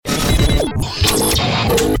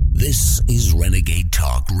Renegade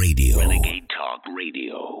Talk Radio. Renegade Talk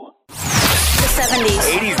Radio. The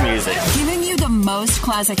 70s. 80s music. Giving you the most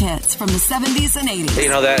classic hits from the 70s and 80s. You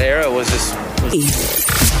know, that era was just...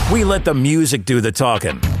 We let the music do the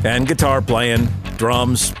talking. And guitar playing,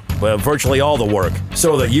 drums, well, virtually all the work.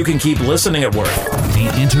 So that you can keep listening at work.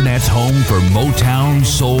 The Internet's home for Motown,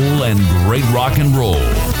 soul, and great rock and roll.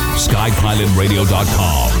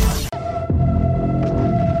 SkyPilotRadio.com.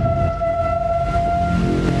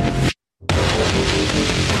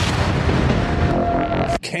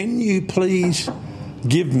 Can you please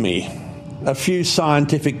give me a few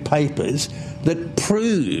scientific papers that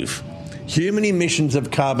prove human emissions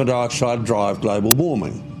of carbon dioxide drive global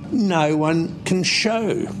warming? No one can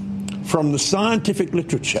show from the scientific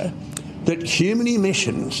literature that human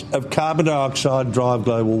emissions of carbon dioxide drive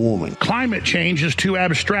global warming. Climate change is too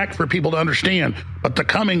abstract for people to understand, but the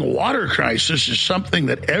coming water crisis is something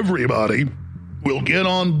that everybody will get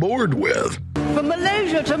on board with. From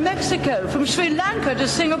Malaysia to Mexico, from Sri Lanka to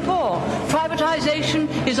Singapore, privatization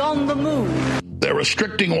is on the move. They're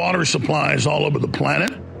restricting water supplies all over the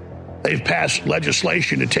planet. They've passed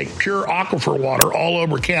legislation to take pure aquifer water all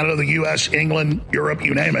over Canada, the U.S., England, Europe,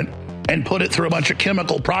 you name it, and put it through a bunch of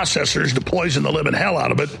chemical processors to poison the living hell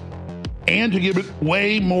out of it, and to give it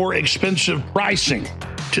way more expensive pricing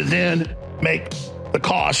to then make the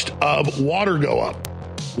cost of water go up.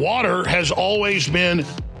 Water has always been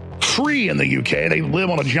free in the UK. They live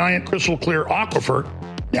on a giant crystal clear aquifer.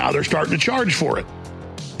 Now they're starting to charge for it.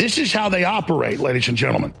 This is how they operate, ladies and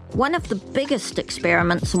gentlemen. One of the biggest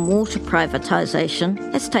experiments in water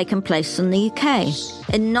privatisation has taken place in the UK.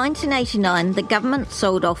 In 1989, the government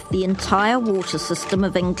sold off the entire water system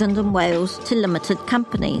of England and Wales to limited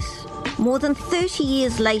companies. More than 30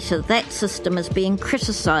 years later, that system is being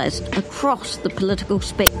criticised across the political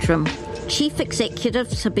spectrum. Chief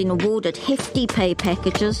executives have been awarded hefty pay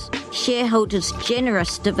packages, shareholders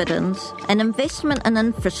generous dividends, and investment in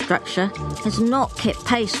infrastructure has not kept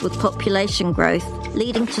pace with population growth,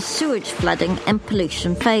 leading to sewage flooding and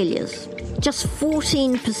pollution failures. Just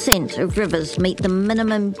 14% of rivers meet the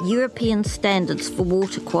minimum European standards for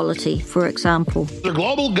water quality, for example. The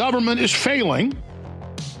global government is failing.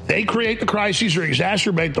 They create the crises or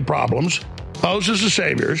exacerbate the problems, pose as the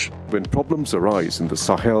saviors. When problems arise in the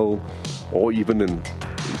Sahel or even in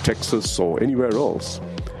Texas or anywhere else,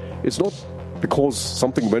 it's not because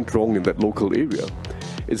something went wrong in that local area.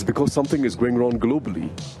 It's because something is going wrong globally.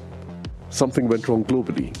 Something went wrong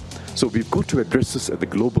globally. So we've got to address this at the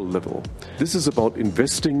global level. This is about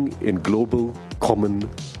investing in the global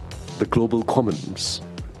commons,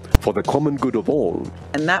 for the common good of all.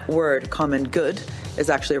 And that word, common good, is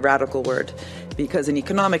actually a radical word. Because in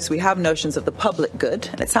economics, we have notions of the public good,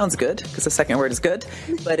 and it sounds good, because the second word is good,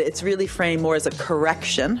 but it's really framed more as a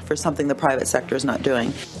correction for something the private sector is not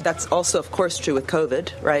doing. That's also, of course, true with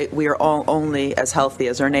COVID, right? We are all only as healthy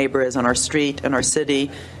as our neighbor is on our street, in our city,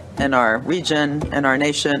 in our region, in our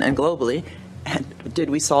nation, and globally. And did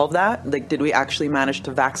we solve that? Like, did we actually manage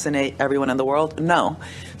to vaccinate everyone in the world? No.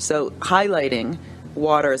 So highlighting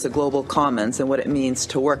water as a global commons and what it means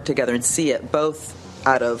to work together and see it both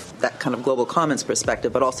out of that kind of global commons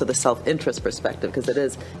perspective, but also the self-interest perspective, because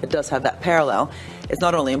it does have that parallel. It's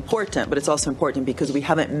not only important, but it's also important because we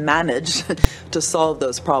haven't managed to solve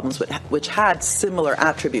those problems which had similar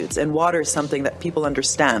attributes. And water is something that people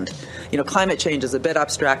understand. You know, climate change is a bit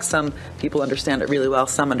abstract. Some people understand it really well.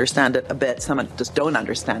 Some understand it a bit. Some just don't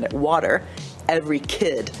understand it. Water, every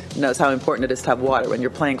kid knows how important it is to have water. When you're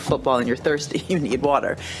playing football and you're thirsty, you need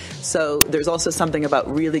water. So there's also something about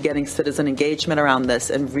really getting citizen engagement around this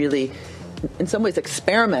and really, in some ways,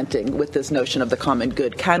 experimenting with this notion of the common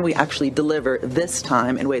good. Can we actually deliver this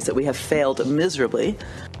time in ways that we have failed miserably?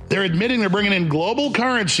 They're admitting they're bringing in global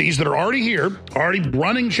currencies that are already here, already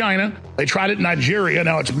running China. They tried it in Nigeria.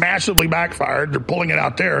 Now it's massively backfired. They're pulling it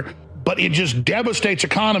out there. But it just devastates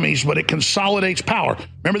economies, but it consolidates power.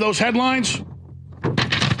 Remember those headlines?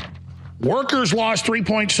 Workers lost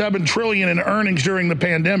 $3.7 trillion in earnings during the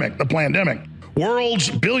pandemic. World's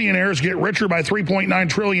billionaires get richer by $3.9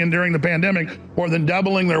 trillion during the pandemic, more than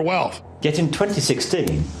doubling their wealth. Yet in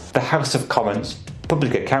 2016, the House of Commons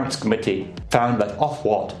Public Accounts Committee found that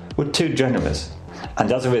Ofwat were too generous,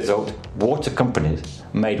 and as a result, water companies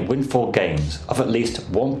made windfall gains of at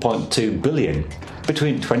least $1.2 billion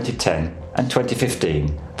between 2010 and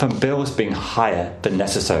 2015 from bills being higher than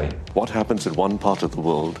necessary. What happens in one part of the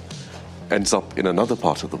world ends up in another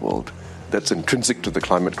part of the world. That's intrinsic to the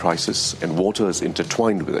climate crisis, and water is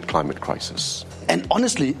intertwined with that climate crisis. And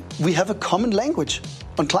honestly, we have a common language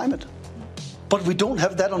on climate, but we don't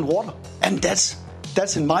have that on water. And that's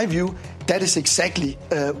in my view, that is exactly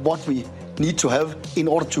what we need to have in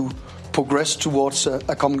order to progress towards a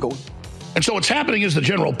common goal. And so what's happening is the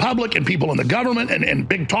general public and people in the government and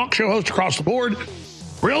big talk show hosts across the board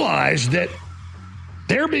realize that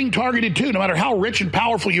they're being targeted too. No matter how rich and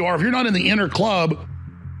powerful you are, if you're not in the inner club,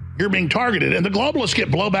 you're being targeted. And the globalists get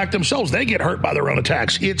blowback themselves. They get hurt by their own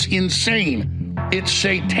attacks. It's insane. It's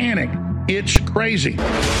satanic. It's crazy.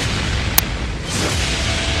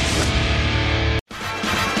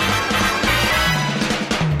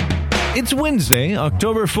 It's Wednesday,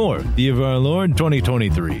 October 4th, the year of our Lord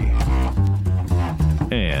 2023.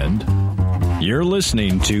 And you're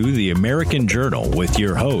listening to The American Journal with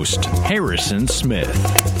your host, Harrison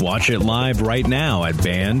Smith. Watch it live right now at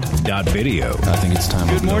band.video. I think it's time.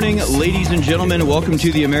 Good morning, ladies and gentlemen. Welcome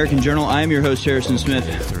to The American Journal. I am your host, Harrison Smith.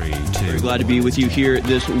 Very glad to be with you here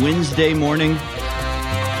this Wednesday morning. We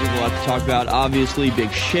have a lot to talk about. Obviously, big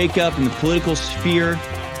shakeup in the political sphere.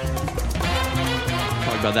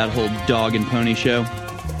 About that whole dog and pony show.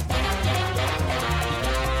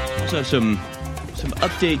 Also have some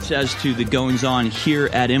updates as to the goings on here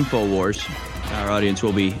at InfoWars. Our audience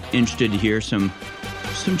will be interested to hear some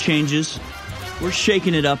changes. We're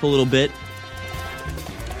shaking it up a little bit.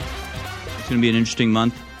 It's going to be an interesting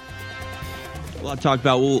month. A lot to talk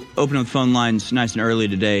about. We'll open up the phone lines nice and early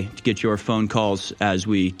today to get your phone calls, as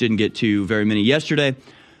we didn't get to very many yesterday.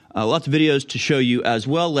 Lots of videos to show you as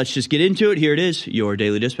well. Let's just get into it. Here it is, your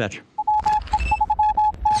Daily Dispatch.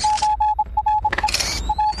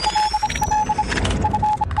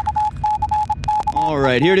 All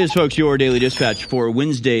right, here it is, folks, your Daily Dispatch for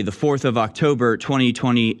Wednesday, the 4th of October,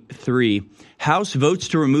 2023. House votes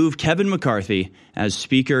to remove Kevin McCarthy as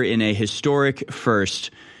Speaker in a historic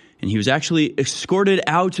first. And he was actually escorted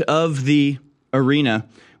out of the arena.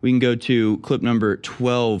 We can go to clip number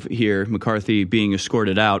 12 here, McCarthy being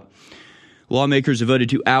escorted out. Lawmakers have voted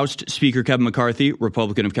to oust Speaker Kevin McCarthy,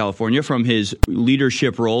 Republican of California, from his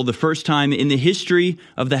leadership role, the first time in the history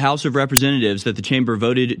of the House of Representatives that the chamber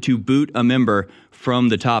voted to boot a member from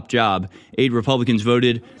the top job. 8 Republicans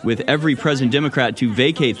voted with every present Democrat to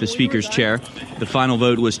vacate the Speaker's chair. The final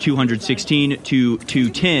vote was 216 to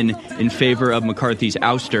 210 in favor of McCarthy's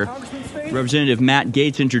ouster. Representative Matt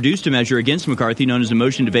Gaetz introduced a measure against McCarthy known as a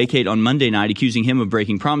motion to vacate on Monday night, accusing him of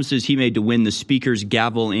breaking promises he made to win the Speaker's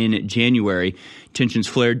gavel in January. Tensions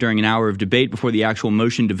flared during an hour of debate before the actual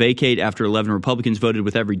motion to vacate after 11 Republicans voted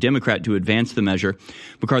with every Democrat to advance the measure.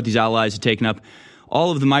 McCarthy's allies had taken up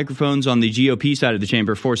all of the microphones on the GOP side of the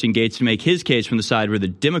chamber, forcing Gaetz to make his case from the side where the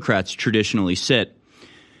Democrats traditionally sit.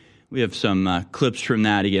 We have some clips from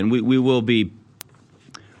that again.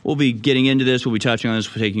 We'll be getting into this. We'll be touching on this.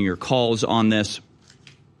 We're taking your calls on this.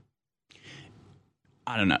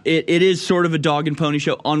 I don't know. It is sort of a dog and pony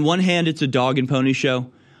show. On one hand, it's a dog and pony show.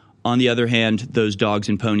 On the other hand, those dogs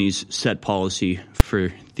and ponies set policy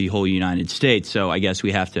for the whole United States. So I guess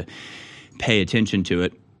we have to pay attention to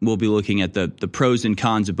it. We'll be looking at the pros and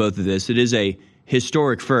cons of both of this. It is a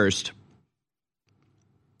historic first.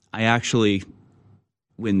 I actually,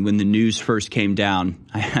 when the news first came down,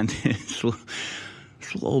 I had this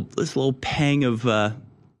little pang of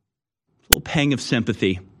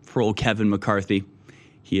sympathy for old Kevin McCarthy.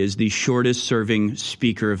 He is the shortest serving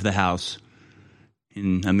Speaker of the House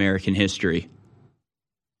in American history.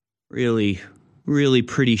 Really, really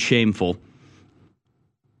pretty shameful.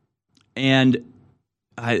 And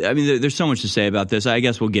I mean, there's so much to say about this. I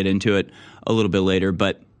guess we'll get into it a little bit later.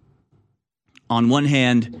 But on one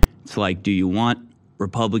hand, it's like, do you want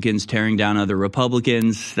Republicans tearing down other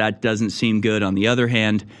Republicans? That doesn't seem good. On the other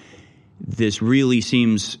hand, this really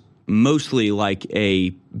seems mostly like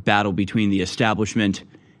a battle between the establishment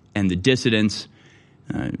and the dissidents.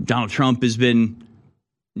 Donald Trump has been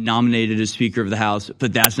nominated as Speaker of the House,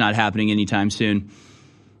 but that's not happening anytime soon.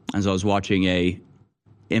 As I was watching a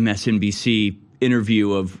MSNBC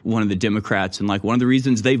interview of one of the Democrats, and like one of the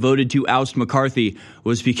reasons they voted to oust McCarthy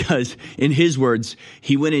was because, in his words,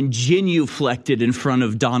 he went and genuflected in front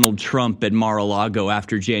of Donald Trump at Mar-a-Lago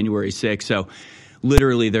after January 6th. So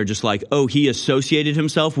literally they're just like, oh, he associated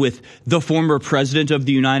himself with the former president of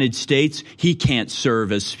the United States. He can't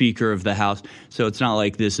serve as Speaker of the House. So it's not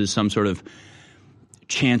like this is some sort of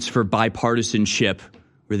chance for bipartisanship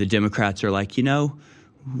where the Democrats are like, you know,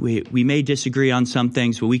 we may disagree on some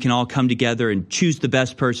things, but we can all come together and choose the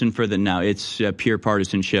best person for the. No, it's pure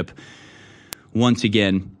partisanship once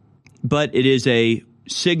again. But it is a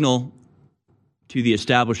signal to the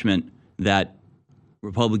establishment that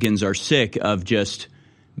Republicans are sick of just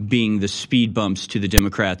being the speed bumps to the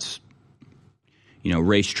Democrats',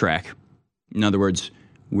 racetrack. In other words,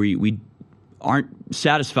 we aren't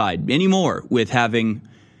satisfied anymore with having,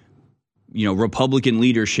 Republican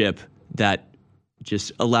leadership that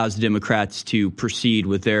just allows the Democrats to proceed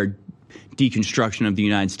with their deconstruction of the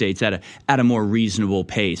United States at a more reasonable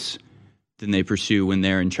pace than they pursue when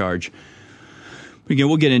they're in charge. But again,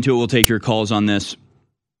 we'll get into it. We'll take your calls on this.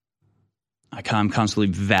 I'm constantly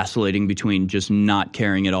vacillating between just not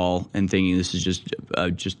caring at all and thinking this is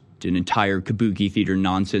just an entire kabuki theater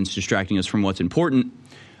nonsense distracting us from what's important.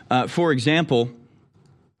 For example,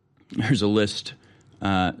 there's a list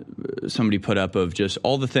somebody put up of just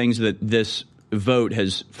all the things that this vote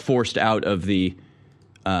has forced out of the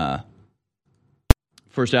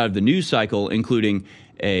news cycle, including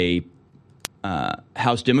a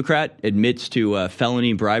House Democrat admits to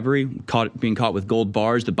felony bribery, being caught with gold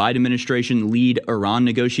bars. The Biden administration lead Iran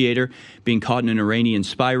negotiator being caught in an Iranian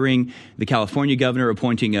spy ring. The California governor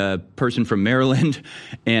appointing a person from Maryland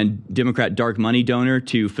and Democrat dark money donor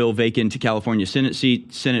to fill vacant California Senate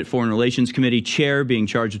seat. Senate Foreign Relations Committee chair being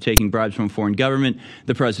charged with taking bribes from a foreign government.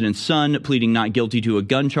 The president's son pleading not guilty to a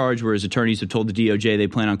gun charge, where his attorneys have told the DOJ they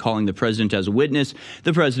plan on calling the president as a witness.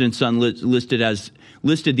 The president's son listed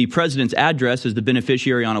the president's address as the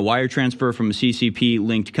beneficiary on a wire transfer from a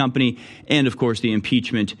CCP-linked company, and, of course, the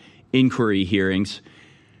impeachment inquiry hearings.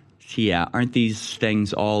 Yeah, aren't these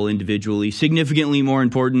things all individually significantly more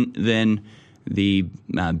important than the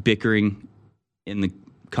bickering in the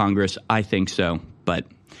Congress? I think so. But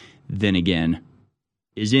then again,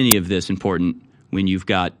 is any of this important when you've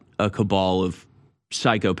got a cabal of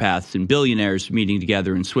psychopaths and billionaires meeting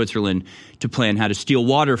together in Switzerland to plan how to steal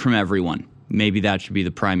water from everyone? Maybe that should be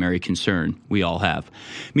the primary concern we all have.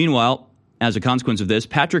 Meanwhile, as a consequence of this,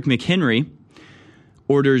 Patrick McHenry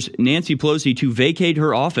orders Nancy Pelosi to vacate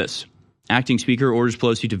her office. Acting Speaker orders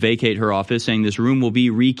Pelosi to vacate her office, saying this room will be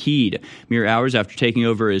rekeyed. Mere hours after taking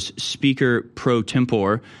over as Speaker pro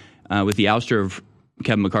tempore with the ouster of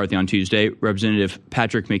Kevin McCarthy on Tuesday, Representative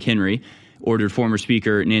Patrick McHenry ordered former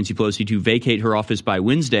Speaker Nancy Pelosi to vacate her office by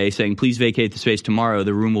Wednesday, saying, please vacate the space tomorrow.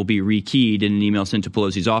 The room will be rekeyed, in an email sent to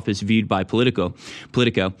Pelosi's office, viewed by Politico.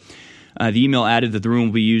 The email added that the room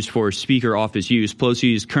will be used for Speaker office use.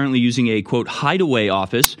 Pelosi is currently using a, quote, hideaway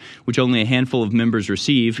office, which only a handful of members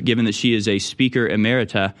receive. Given that she is a Speaker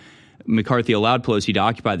emerita, McCarthy allowed Pelosi to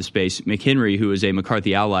occupy the space. McHenry, who is a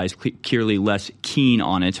McCarthy ally, is clearly less keen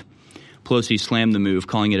on it. Pelosi slammed the move,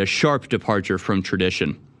 calling it a sharp departure from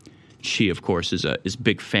tradition. She, of course, is a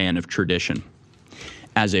big fan of tradition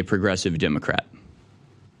as a progressive Democrat.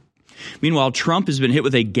 Meanwhile, Trump has been hit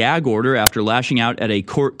with a gag order after lashing out at a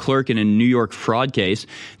court clerk in a New York fraud case.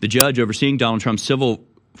 The judge overseeing Donald Trump's civil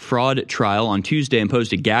fraud trial on Tuesday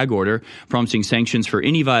imposed a gag order promising sanctions for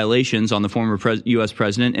any violations on the former U.S.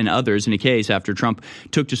 president and others in a case after Trump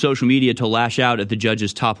took to social media to lash out at the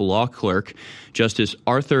judge's top law clerk. Justice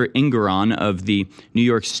Arthur Engoron of the New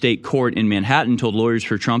York State Court in Manhattan told lawyers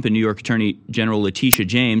for Trump and New York Attorney General Letitia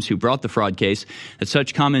James, who brought the fraud case, that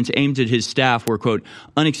such comments aimed at his staff were, quote,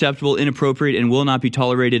 unacceptable, inappropriate, and will not be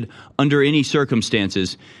tolerated under any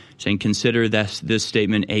circumstances, saying consider this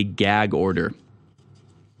statement a gag order.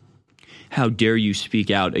 How dare you speak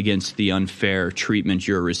out against the unfair treatment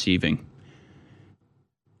you're receiving?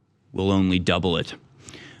 We'll only double it.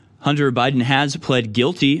 Hunter Biden has pled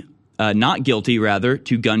not guilty,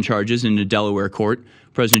 to gun charges in a Delaware court.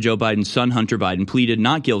 President Joe Biden's son, Hunter Biden, pleaded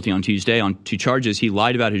not guilty on Tuesday to charges he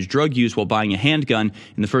lied about his drug use while buying a handgun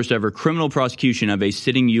in the first ever criminal prosecution of a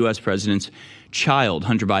sitting U.S. president's child.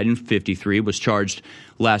 Hunter Biden, 53, was charged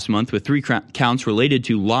last month with 3 counts related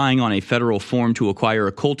to lying on a federal form to acquire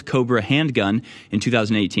a Colt Cobra handgun in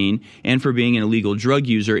 2018 and for being an illegal drug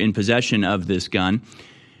user in possession of this gun.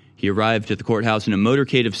 He arrived at the courthouse in a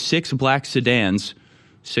motorcade of 6 black sedans.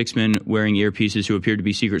 6 men wearing earpieces who appeared to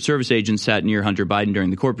be Secret Service agents sat near Hunter Biden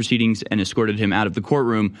during the court proceedings and escorted him out of the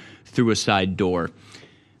courtroom through a side door.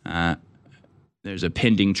 There's a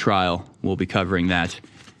pending trial. We'll be covering that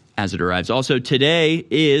as it arrives. Also, today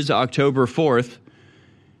is October 4th,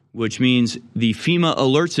 which means the FEMA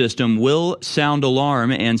alert system will sound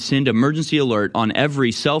alarm and send emergency alert on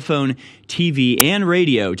every cell phone, TV, and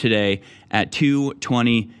radio today at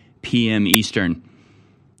 2:20 p.m. Eastern.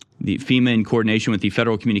 The FEMA, in coordination with the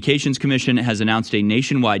Federal Communications Commission, has announced a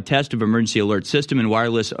nationwide test of emergency alert system and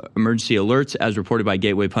wireless emergency alerts, as reported by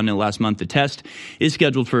Gateway Pundit last month. The test is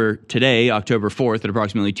scheduled for today, October 4th, at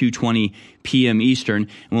approximately 2:20 p.m. Eastern,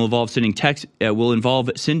 and will involve sending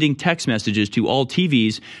text messages to all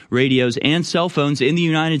TVs, radios, and cell phones in the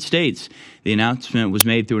United States. The announcement was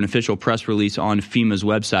made through an official press release on FEMA's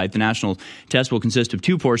website. The national test will consist of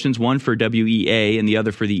 2 portions, one for WEA and the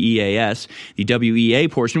other for the EAS. The WEA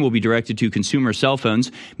portion will be directed to consumer cell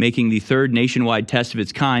phones, making the 3rd nationwide test of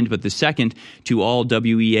its kind, but the 2nd to all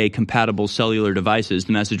WEA-compatible cellular devices.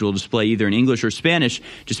 The message will display either in English or Spanish,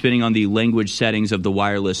 depending on the language settings of the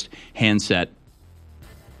wireless handset.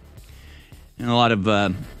 And a lot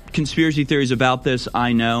of conspiracy theories about this.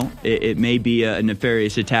 I know it may be a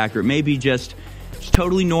nefarious attack, or it may be just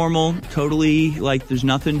totally normal, totally like there's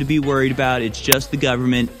nothing to be worried about. It's just the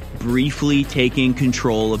government briefly taking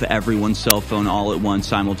control of everyone's cell phone all at once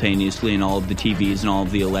simultaneously, and all of the TVs and all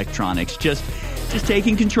of the electronics. Just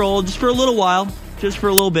taking control just for a little while, just for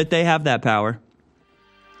a little bit. They have that power.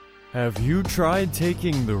 Have you tried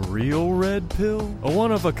taking the real red pill? A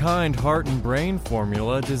one-of-a-kind heart and brain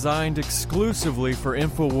formula designed exclusively for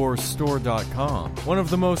InfoWarsStore.com. One of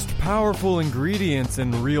the most powerful ingredients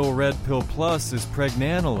in Real Red Pill Plus is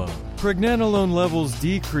pregnenolone. Pregnenolone levels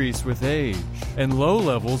decrease with age, and low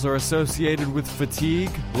levels are associated with fatigue,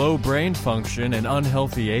 low brain function, and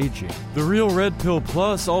unhealthy aging. The Real Red Pill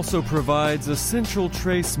Plus also provides essential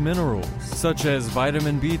trace minerals, such as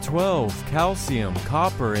vitamin B12, calcium,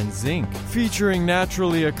 copper, and zinc. Featuring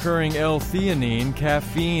naturally occurring L-theanine,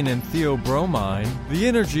 caffeine, and theobromine, the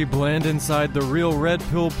energy blend inside the Real Red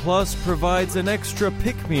Pill Plus provides an extra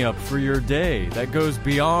pick-me-up for your day that goes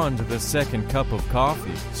beyond the second cup of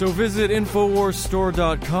coffee. So visit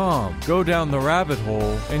InfoWarsStore.com, go down the rabbit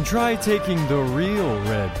hole, and try taking the real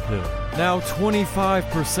red pill. Now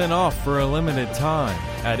 25% off for a limited time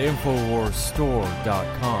at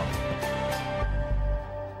InfoWarsStore.com.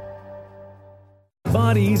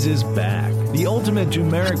 Body's is back. The ultimate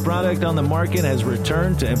turmeric product on the market has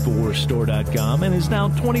returned to InfoWarsStore.com and is now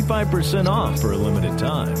 25% off for a limited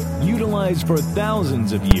time. Utilized for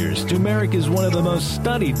thousands of years, turmeric is one of the most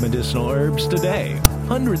studied medicinal herbs today.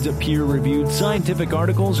 Hundreds of peer-reviewed scientific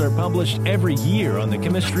articles are published every year on the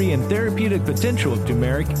chemistry and therapeutic potential of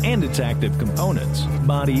turmeric and its active components.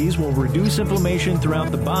 Bodies will reduce inflammation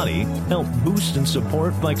throughout the body, help boost and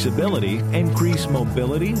support flexibility, increase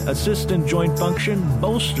mobility, assist in joint function,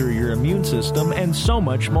 bolster your immune system, and so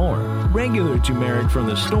much more. Regular turmeric from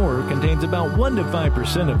the store contains about 1 to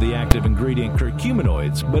 5% of the active ingredient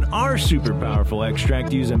curcuminoids, but our super powerful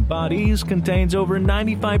extract used in Bodies contains over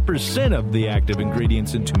 95% of the active ingredients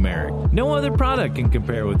in turmeric. No other product can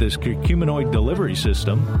compare with this curcuminoid delivery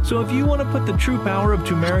system, so if you want to put the true power of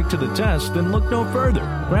turmeric to the test, then look no further.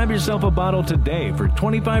 Grab yourself a bottle today for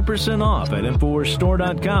 25% off at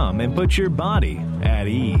InfoWarsStore.com and put your body at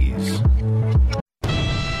ease.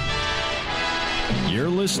 You're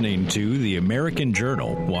listening to The American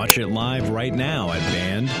Journal. Watch it live right now at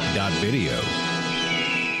band.video.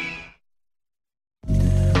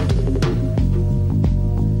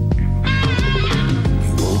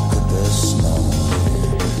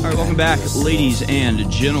 Welcome back, ladies and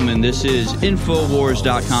gentlemen. This is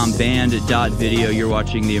Infowars.com, band.video. You're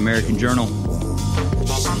watching The American Journal.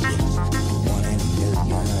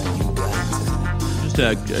 Just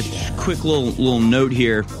a quick little note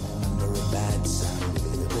here. Before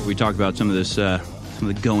we talk about some of this, some of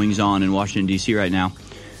the goings-on in Washington, D.C. right now.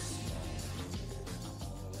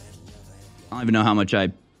 I don't even know how much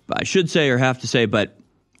I should say or have to say, but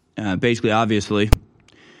basically, obviously,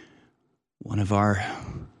 one of our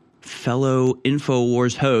fellow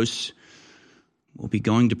InfoWars hosts will be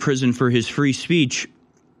going to prison for his free speech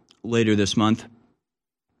later this month.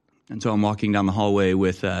 And so I'm walking down the hallway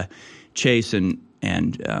with Chase and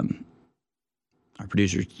our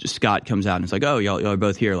producer Scott comes out and it's like, oh, y'all are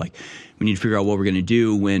both here. Like, we need to figure out what we're going to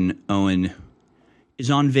do when Owen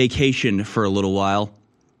is on vacation for a little while.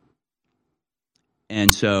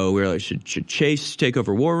 And so we're like, should Chase take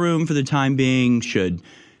over War Room for the time being? Should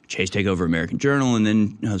Chase take over American Journal and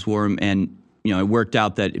then host War Room? And, you know, it worked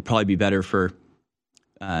out that it'd probably be better for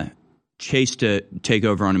Chase to take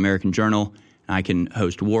over on American Journal, and I can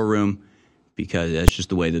host War Room because that's just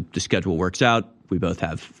the way the schedule works out. We both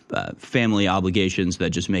have family obligations that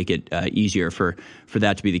just make it easier for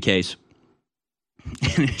that to be the case.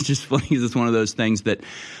 And it's just funny because it's one of those things that,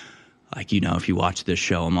 like, you know, if you watch this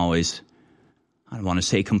show, I'm always, I don't want to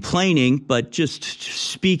say complaining, but just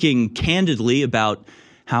speaking candidly about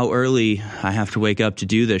how early I have to wake up to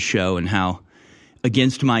do this show and how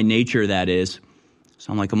against my nature that is.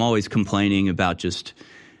 So I'm always complaining about just,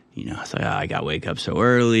 you know, it's like, I got to wake up so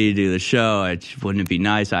early to do the show. Wouldn't it be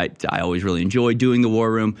nice? I always really enjoy doing the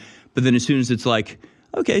War Room. But then as soon as it's like,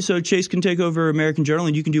 okay, so Chase can take over American Journal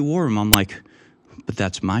and you can do War Room, I'm like, but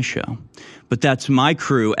that's my show. But that's my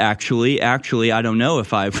crew, actually. Actually, I don't know if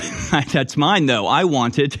that's mine, though. I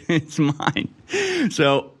want it. It's mine.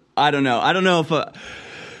 So I don't know. I don't know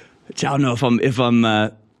if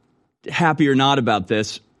I'm happy or not about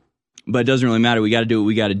this, but it doesn't really matter. We got to do what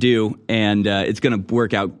we got to do, and it's going to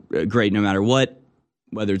work out great no matter what.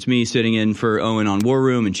 Whether it's me sitting in for Owen on War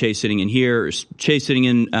Room and Chase sitting in here, or Chase sitting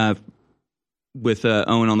in with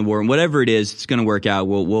Owen on the War Room, whatever it is, it's going to work out.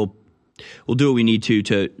 We'll we'll do what we need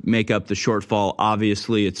to make up the shortfall.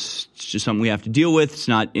 Obviously, it's just something we have to deal with. It's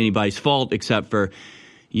not anybody's fault except for,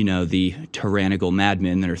 the tyrannical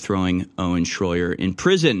madmen that are throwing Owen Schroyer in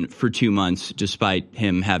prison for 2 months, despite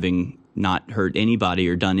him having not hurt anybody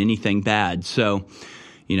or done anything bad. So,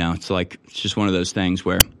 it's just one of those things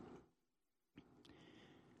where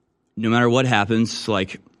no matter what happens,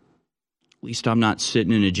 at least I'm not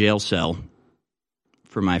sitting in a jail cell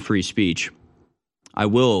for my free speech. I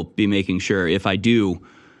will be making sure, if I do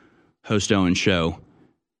host Owen's show,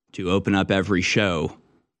 to open up every show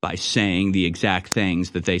by saying the exact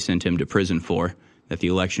things that they sent him to prison for, that the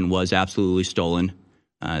election was absolutely stolen,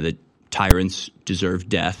 that tyrants deserve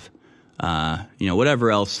death, whatever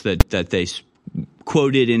else that they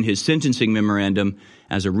quoted in his sentencing memorandum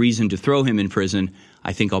as a reason to throw him in prison.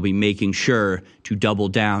 I think I'll be making sure to double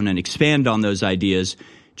down and expand on those ideas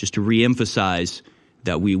just to reemphasize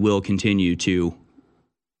that we will continue to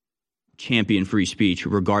champion free speech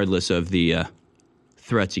regardless of the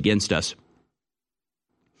threats against us.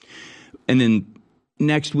 And then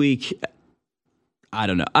next week, I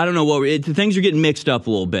don't know what things are getting mixed up a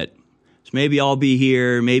little bit. So maybe I'll be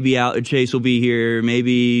here, maybe Chase will be here,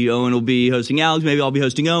 maybe Owen will be hosting Alex, maybe I'll be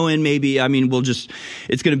hosting Owen,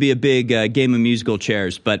 it's going to be a big game of musical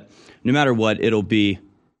chairs. But no matter what, it'll be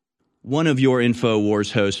one of your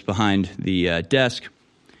InfoWars hosts behind the desk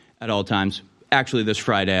at all times. Actually, this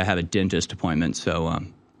Friday I have a dentist appointment, so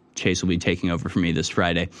Chase will be taking over for me this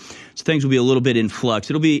Friday. So things will be a little bit in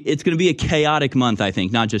flux. It's going to be a chaotic month, I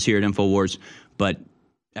think, not just here at InfoWars, but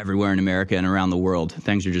everywhere in America and around the world.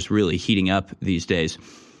 Things are just really heating up these days.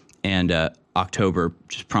 And October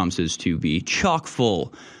just promises to be chock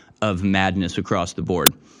full of madness across the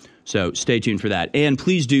board. So stay tuned for that. And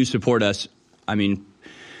please do support us. I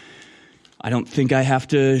don't think I have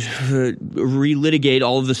to relitigate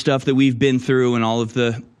all of the stuff that we've been through and all of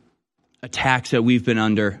the attacks that we've been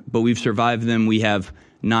under, but we've survived them. We have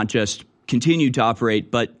not just continued to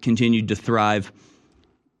operate, but continued to thrive.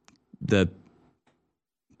 The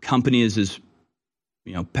company is as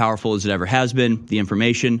powerful as it ever has been. The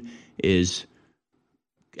information is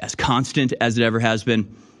as constant as it ever has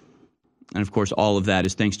been. And of course, all of that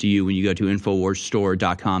is thanks to you when you go to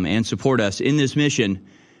InfoWarsStore.com and support us in this mission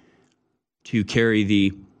to carry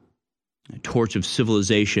the torch of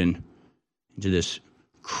civilization into this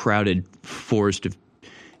crowded forest of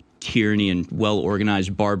tyranny and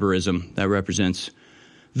well-organized barbarism that represents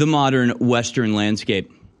the modern Western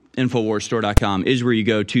landscape. InfoWarsStore.com is where you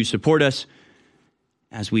go to support us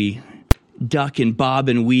as we duck and bob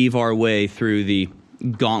and weave our way through the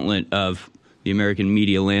gauntlet of the American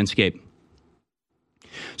media landscape.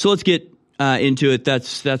 So let's get into it.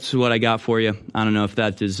 That's what I got for you. I don't know if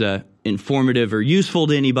that is informative or useful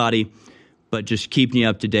to anybody, but just keeping you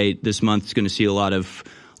up to date. This month is going to see a lot of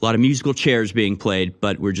musical chairs being played,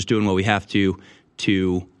 but we're just doing what we have to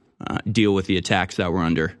deal with the attacks that we're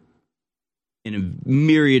under in a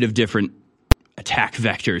myriad of different attack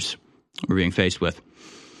vectors we're being faced with.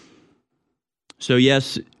 So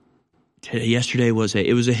yes, yesterday was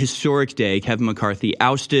a historic day. Kevin McCarthy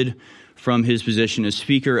ousted from his position as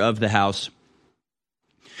Speaker of the House.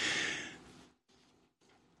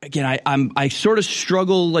 Again, I sort of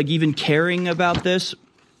struggle even caring about this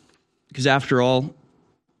because after all,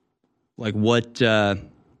 I don't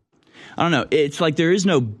know. It's there is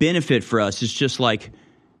no benefit for us. It's just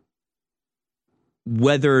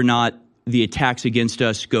whether or not the attacks against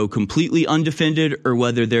us go completely undefended or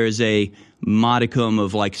whether there is a modicum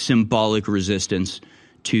of symbolic resistance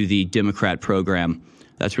to the Democrat program.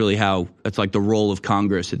 That's really that's the role of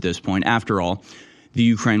Congress at this point. After all, the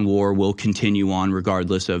Ukraine war will continue on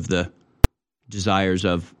regardless of the desires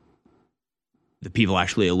of the people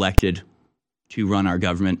actually elected to run our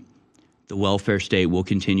government. The welfare state will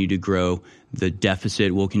continue to grow. The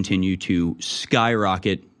deficit will continue to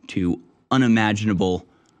skyrocket to unimaginable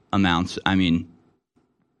amounts.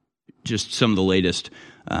 Just some of the latest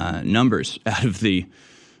numbers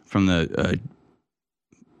from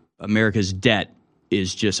America's debt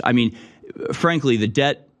is just, frankly, the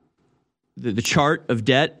debt, the chart of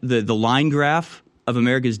debt, the line graph of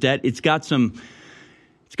America's debt, it's got some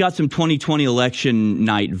 2020 election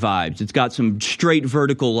night vibes. It's got some straight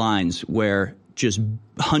vertical lines where just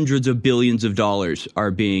hundreds of billions of dollars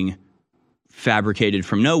are being fabricated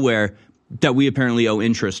from nowhere that we apparently owe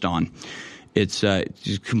interest on. It's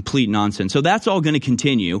just complete nonsense. So that's all going to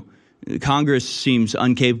continue. Congress seems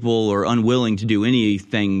incapable or unwilling to do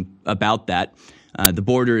anything about that. The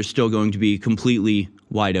border is still going to be completely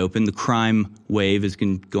wide open. The crime wave is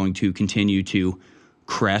going to continue to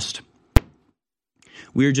crest.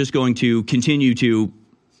 We're just going to continue to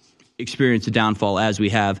experience a downfall as we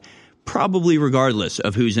have probably regardless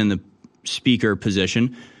of who's in the speaker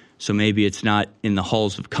position. So maybe it's not in the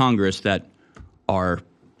halls of Congress that our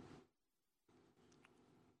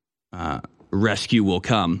rescue will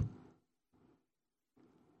come.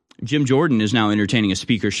 Jim Jordan is now entertaining a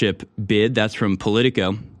speakership bid. That's from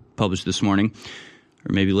Politico, published this morning,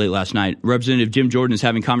 or maybe late last night. Representative Jim Jordan is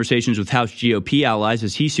having conversations with House GOP allies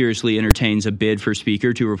as he seriously entertains a bid for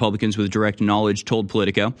Speaker. Two Republicans with direct knowledge told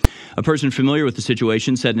Politico. A person familiar with the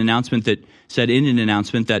situation said in an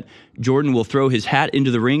announcement that Jordan will throw his hat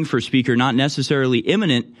into the ring for Speaker, not necessarily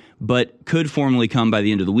imminent, but could formally come by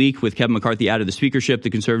the end of the week. With Kevin McCarthy out of the speakership,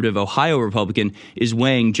 the conservative Ohio Republican is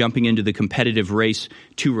weighing jumping into the competitive race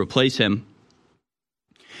to replace him.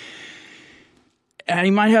 And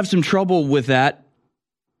he might have some trouble with that.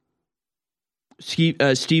 Steve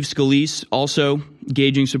Scalise also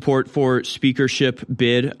gauging support for speakership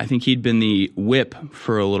bid. I think he'd been the whip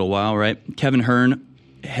for a little while, right? Kevin Hearn,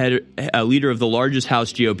 leader of the largest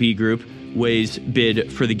House GOP group, weighs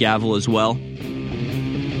bid for the gavel as well.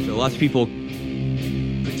 So lots of people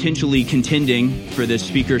potentially contending for this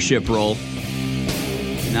speakership role.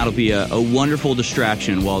 And that'll be a wonderful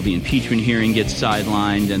distraction while the impeachment hearing gets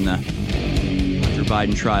sidelined and the Hunter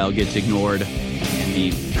Biden trial gets ignored and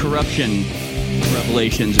the corruption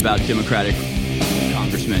revelations about Democratic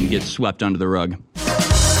congressmen get swept under the rug.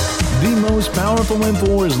 The most powerful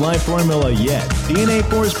InfoWars life formula yet, DNA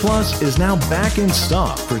Force Plus, is now back in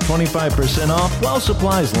stock for 25% off while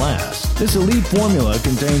supplies last. This elite formula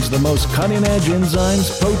contains the most cutting-edge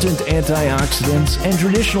enzymes, potent antioxidants, and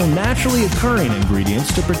traditional naturally occurring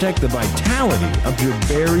ingredients to protect the vitality of your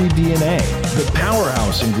very DNA. The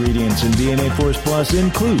powerhouse ingredients in DNA Force Plus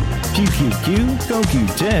include PQQ,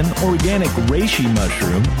 CoQ10, organic reishi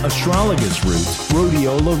mushroom, astragalus root,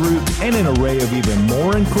 rhodiola root, and an array of even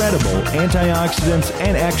more incredible antioxidants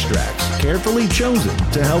and extracts carefully chosen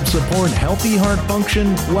to help support healthy heart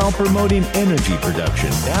function while promoting energy production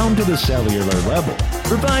down to the cellular level.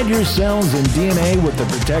 Provide your cells and DNA with the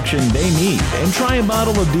protection they need and try a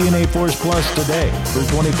bottle of DNA Force Plus today for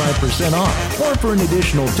 25% off. Or for an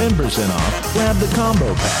additional 10% off, grab the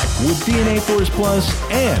combo pack with DNA Force Plus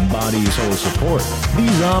and Body's Whole Support.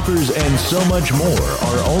 These offers and so much more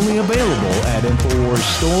are only available at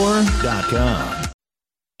InfoWarsStore.com.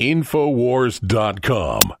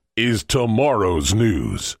 Infowars.com is tomorrow's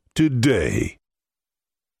news today.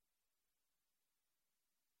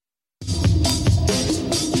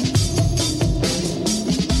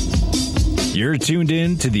 You're tuned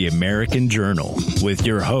in to the American Journal with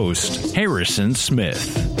your host, Harrison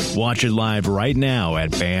Smith. Watch it live right now at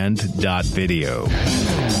band.video. All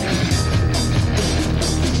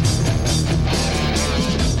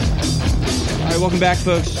right, welcome back,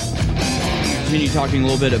 folks. Continue talking a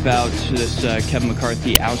little bit about this Kevin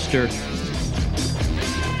McCarthy ouster.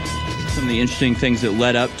 Some of the interesting things that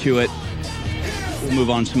led up to it. We'll move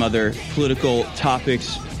on to some other political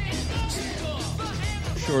topics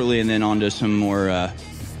shortly, and then on to some more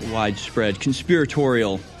widespread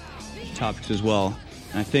conspiratorial topics as well.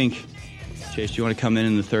 And I think, Chase, do you want to come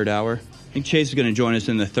in the third hour? I think Chase is going to join us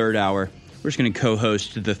in the third hour. We're just going to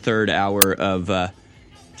co-host the third hour of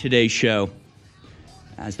today's show,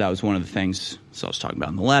 as that was one of the things I was talking about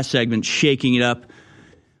in the last segment, shaking it up.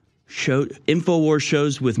 InfoWars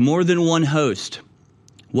shows with more than one host.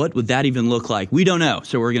 What would that even look like? We don't know,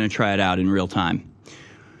 so we're going to try it out in real time.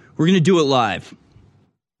 We're going to do it live.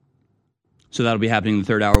 So that'll be happening in the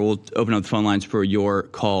third hour. We'll open up the phone lines for your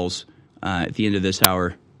calls at the end of this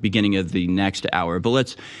hour, beginning of the next hour.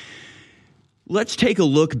 But let's take a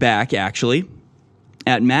look back, actually,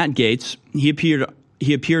 at Matt Gaetz. He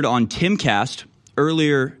appeared on Timcast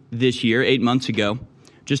earlier this year, 8 months ago,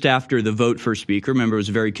 just after the vote for Speaker. Remember, it was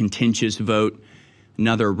a very contentious vote,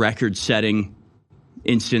 another record-setting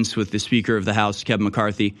instance with the Speaker of the House, Kevin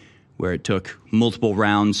McCarthy, where it took multiple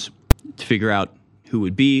rounds to figure out who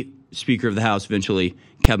would be Speaker of the House. Eventually,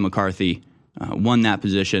 Kevin McCarthy won that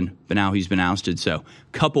position, but now he's been ousted. So a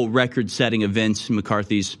couple record-setting events in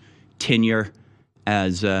McCarthy's tenure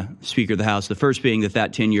as Speaker of the House. The first being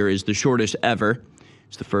that tenure is the shortest ever.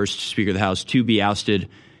 He's the first Speaker of the House to be ousted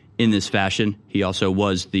in this fashion. He also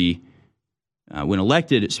was when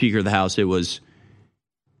elected Speaker of the House, it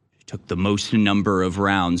took the most number of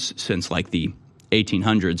rounds since like the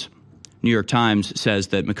 1800s. New York Times says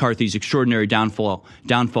that McCarthy's extraordinary downfall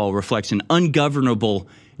reflects an ungovernable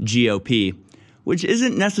GOP, which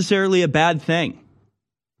isn't necessarily a bad thing.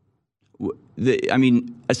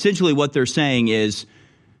 Essentially what they're saying is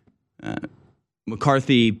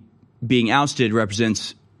McCarthy being ousted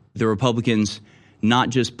represents the Republicans not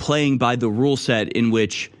just playing by the rule set in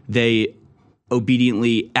which they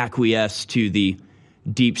obediently acquiesce to the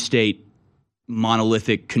deep state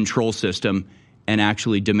monolithic control system and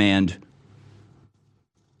actually demand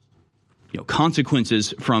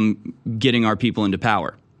consequences from getting our people into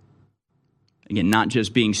power. Again, not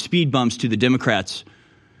just being speed bumps to the Democrats'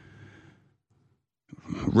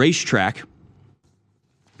 racetrack.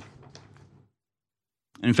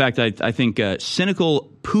 In fact, I think cynical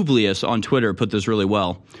Publius on Twitter put this really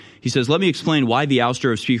well. He says, let me explain why the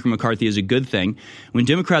ouster of Speaker McCarthy is a good thing. When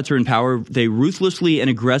Democrats are in power, they ruthlessly and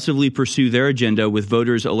aggressively pursue their agenda with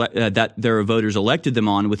voters that their voters elected them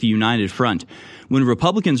on with a united front. When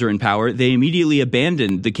Republicans are in power, they immediately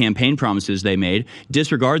abandon the campaign promises they made,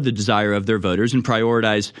 disregard the desire of their voters, and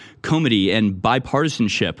prioritize comity and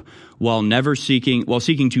bipartisanship while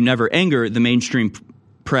seeking to never anger the mainstream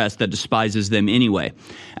press that despises them anyway.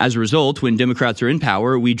 As a result, when Democrats are in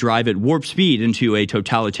power, we drive at warp speed into a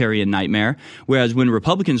totalitarian nightmare, whereas when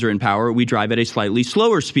Republicans are in power, we drive at a slightly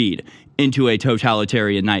slower speed into a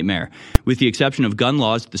totalitarian nightmare. With the exception of gun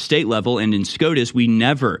laws at the state level and in SCOTUS, we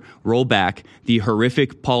never roll back the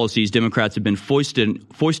horrific policies Democrats have been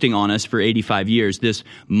foisting on us for 85 years. This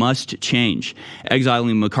must change.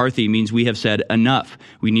 Exiling McCarthy means we have said enough.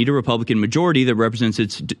 We need a Republican majority that represents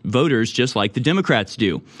its voters just like the Democrats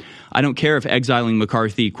do. I don't care if exiling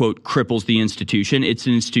McCarthy, quote, cripples the institution. It's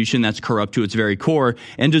an institution that's corrupt to its very core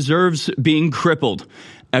and deserves being crippled.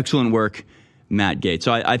 Excellent work, Matt Gaetz.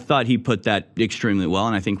 So I thought he put that extremely well,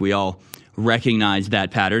 and I think we all recognize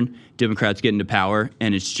that pattern. Democrats get into power,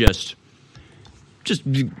 and it's just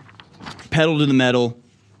pedal to the metal,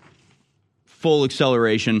 full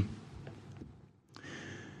acceleration.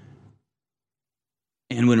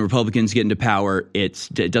 And when Republicans get into power, it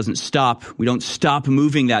doesn't stop. We don't stop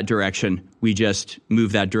moving that direction. We just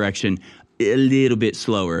move that direction a little bit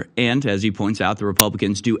slower. And as he points out, the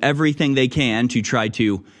Republicans do everything they can to try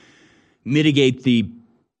to mitigate the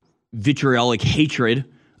vitriolic hatred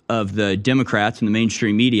of the Democrats and the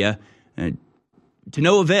mainstream media to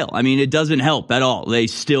no avail. I mean, it doesn't help at all. They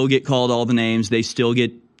still get called all the names. They still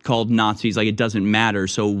get called Nazis. Like, it doesn't matter.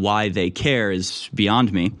 So why they care is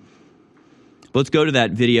beyond me. But let's go to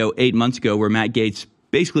that video 8 months ago where Matt Gaetz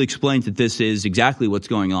basically explains that this is exactly what's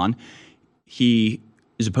going on. He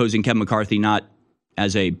is opposing Kevin McCarthy not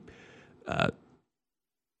as a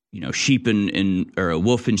sheep or a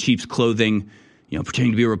wolf in sheep's clothing,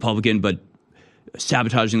 pretending to be a Republican, but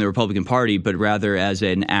sabotaging the Republican Party, but rather as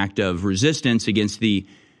an act of resistance against the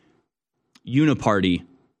uniparty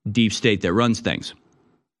deep state that runs things.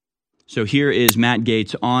 So here is Matt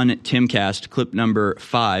Gaetz on Timcast, clip number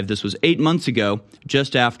 5. This was 8 months ago,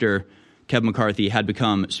 just after Kevin McCarthy had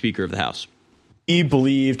become Speaker of the House. He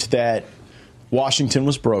believed that Washington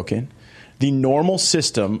was broken. The normal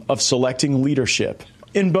system of selecting leadership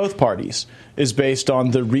in both parties is based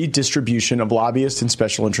on the redistribution of lobbyist and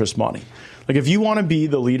special interest money. Like, if you want to be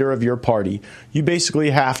the leader of your party, you basically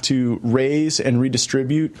have to raise and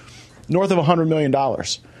redistribute north of $100 million.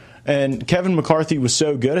 And Kevin McCarthy was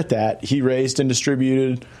so good at that, he raised and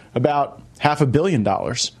distributed about $500 million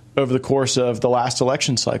over the course of the last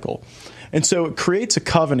election cycle. And so it creates a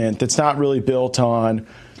covenant that's not really built on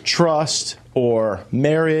trust or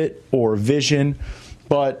merit or vision,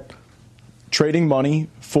 but trading money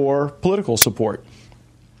for political support.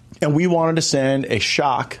 And we wanted to send a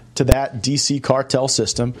shock to that D.C. cartel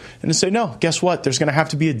system and to say, no, guess what? There's going to have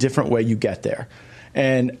to be a different way you get there.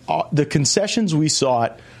 And the concessions we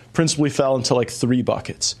sought principally fell into like 3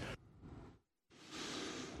 buckets.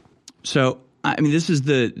 So, I mean, this is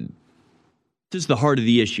the heart of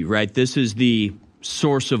the issue, right? This is the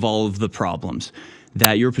source of all of the problems.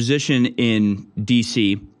 That your position in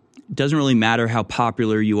D.C. doesn't really matter how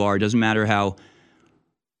popular you are. It doesn't matter how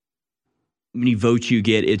many votes you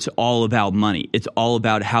get. It's all about money. It's all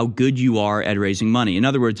about how good you are at raising money. In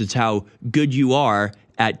other words, it's how good you are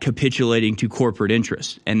at capitulating to corporate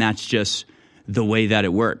interests. And that's just the way that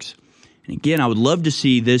it works. And again, I would love to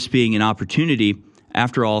see this being an opportunity.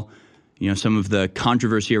 After all, some of the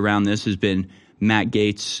controversy around this has been Matt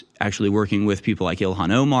Gaetz actually working with people like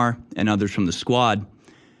Ilhan Omar and others from the squad.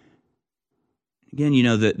 Again,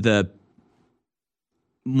 the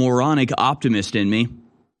moronic optimist in me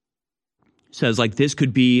says, like, this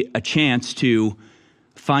could be a chance to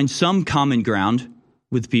find some common ground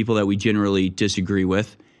with people that we generally disagree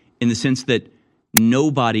with, in the sense that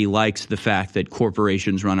nobody likes the fact that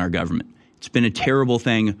corporations run our government. It's been a terrible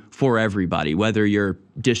thing for everybody, whether your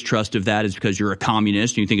distrust of that is because you're a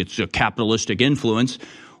communist and you think it's a capitalistic influence,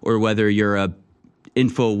 or whether you're a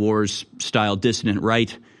InfoWars-style dissident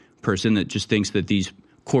right person that just thinks that these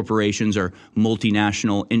corporations are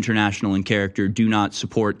multinational, international in character, do not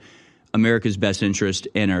support America's best interest,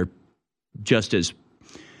 and are just as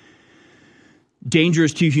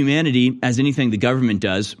dangerous to humanity as anything the government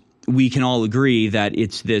does, we can all agree that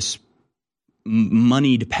it's this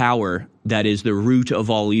moneyed power that is the root of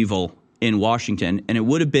all evil in Washington. And it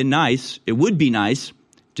would be nice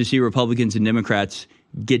to see Republicans and Democrats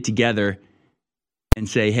get together and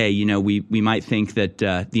say, hey, we might think that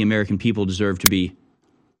the American people deserve to be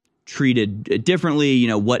treated differently.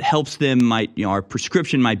 What helps them might, our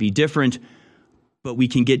prescription might be different, but we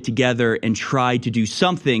can get together and try to do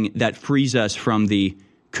something that frees us from the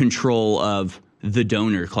control of the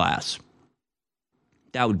donor class.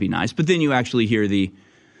 That would be nice. But then you actually hear the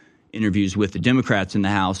interviews with the Democrats in the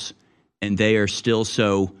House, and they are still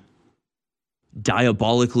so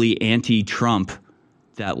diabolically anti-Trump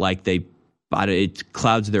that it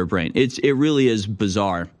clouds their brain. It really is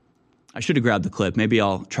bizarre. I should have grabbed the clip. Maybe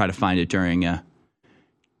I'll try to find it during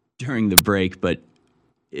the break. But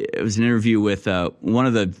it was an interview with one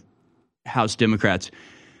of the House Democrats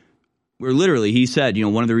where literally he said,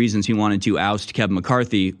 one of the reasons he wanted to oust Kevin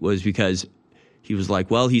McCarthy was because he was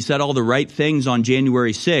like, well, he said all the right things on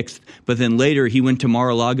January 6th, but then later he went to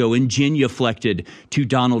Mar-a-Lago and genuflected to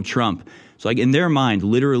Donald Trump. So in their mind,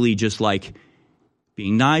 literally just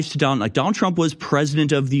being nice to Donald Trump was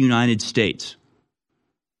president of the United States.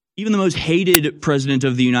 Even the most hated president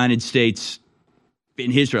of the United States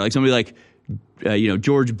in history, somebody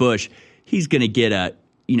George Bush, he's going to get a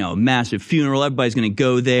massive funeral. Everybody's going to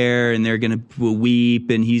go there and they're going to weep,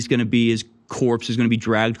 and his corpse is going to be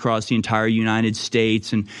dragged across the entire United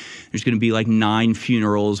States, and there's going to be 9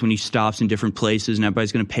 funerals when he stops in different places, and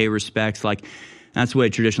everybody's going to pay respects. That's the way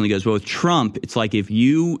it traditionally goes. But with Trump, it's if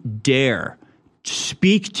you dare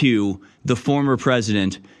speak to the former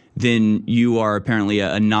president, then you are apparently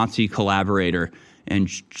a Nazi collaborator and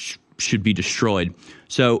should be destroyed.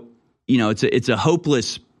 So, it's a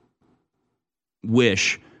hopeless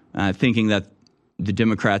wish, thinking that the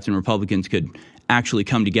Democrats and Republicans could actually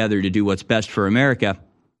come together to do what's best for America.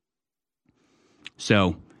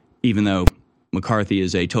 So, even though McCarthy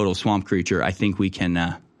is a total swamp creature, I think we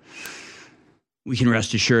can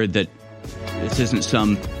rest assured that this isn't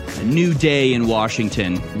some new day in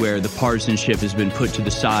Washington where the partisanship has been put to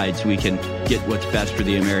the side so we can get what's best for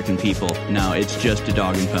the American people. No, it's just a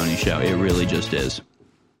dog and pony show. It really just is.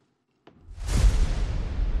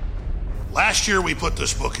 Last year, we put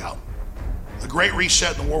this book out, The Great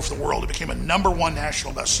Reset and the War for the World. It became a #1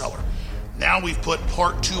 national bestseller. Now we've put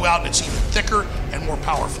part 2 out, and it's even thicker and more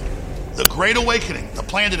powerful. The Great Awakening, the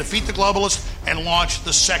plan to defeat the globalists and launch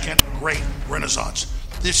the second Great Renaissance.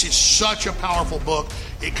 This is such a powerful book.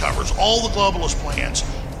 It covers all the globalist plans,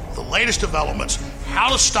 the latest developments,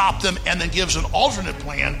 how to stop them, and then gives an alternate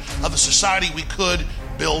plan of the society we could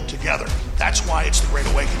build together. That's why it's The Great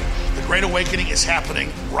Awakening. The Great Awakening is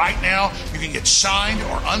happening right now. You can get signed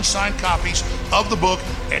or unsigned copies of the book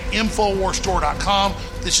at InfoWarsStore.com.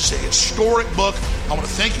 This is a historic book. I want to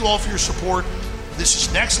thank you all for your support. This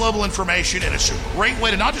is next level information, and it's a great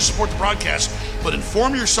way to not just support the broadcast, but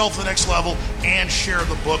inform yourself to the next level and share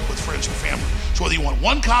the book with friends and family. So whether you want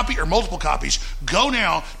one copy or multiple copies, go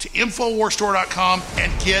now to InfoWarsStore.com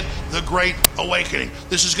and get The Great Awakening.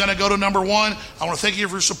 This is going to go to #1. I want to thank you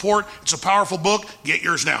for your support. It's a powerful book. Get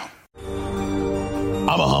yours now.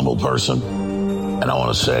 I'm a humble person, and I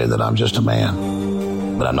want to say that I'm just a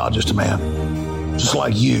man, but I'm not just a man. Just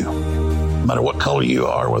like you, no matter what color you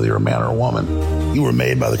are, whether you're a man or a woman, you were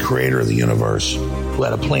made by the creator of the universe, who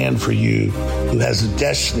had a plan for you, who has a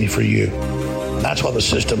destiny for you. And that's why the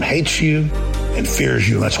system hates you and fears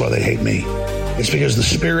you, and that's why they hate me. It's because the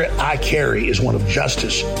spirit I carry is one of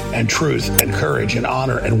justice and truth and courage and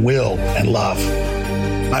honor and will and love.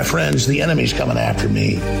 My friends, the enemy's coming after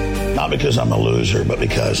me, not because I'm a loser, but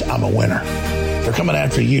because I'm a winner. They're coming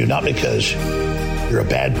after you, not because you're a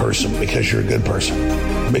bad person, but because you're a good person,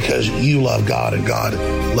 because you love God and God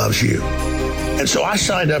loves you. And so I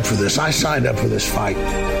signed up for this. I signed up for this fight.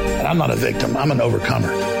 And I'm not a victim. I'm an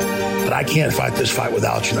overcomer. But I can't fight this fight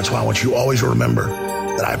without you. That's why I want you always to remember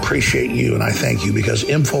that I appreciate you and I thank you, because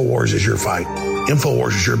InfoWars is your fight.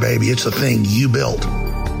 InfoWars is your baby. It's the thing you built.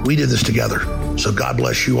 We did this together. So God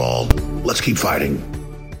bless you all. Let's keep fighting.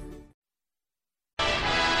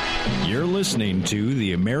 You're listening to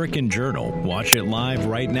The American Journal. Watch it live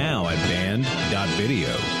right now at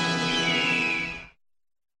band.video.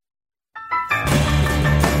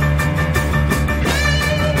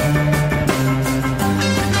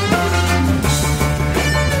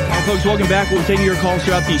 Folks, welcome back. We'll be taking your calls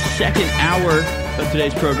throughout the second hour of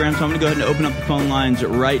today's program. So I'm going to go ahead and open up the phone lines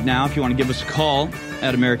right now. If you want to give us a call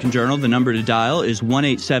at American Journal, the number to dial is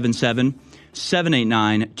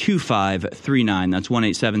 1-877-789-2539. That's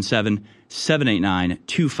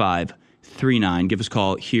 1-877-789-2539. 2539. Give us a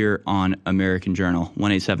call here on American Journal,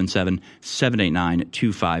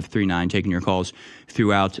 1-877-789-2539. Taking your calls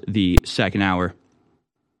throughout the second hour.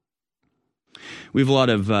 We have a lot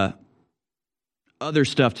of other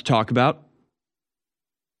stuff to talk about.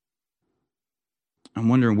 I'm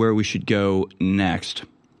wondering where we should go next.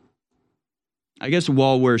 I guess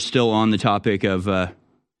while we're still on the topic of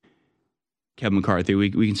Kevin McCarthy, we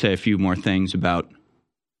can say a few more things about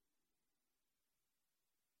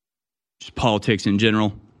just politics in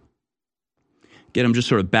general. Again, I'm just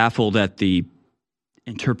sort of baffled at the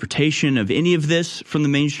interpretation of any of this from the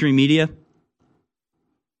mainstream media.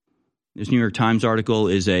 This New York Times article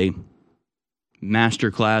is a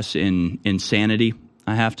masterclass in insanity,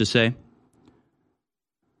 I have to say.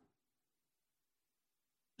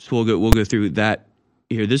 So we'll go through that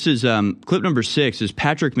here. This is clip number 6 is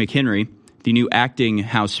Patrick McHenry, the new acting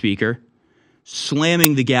House Speaker,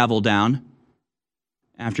 slamming the gavel down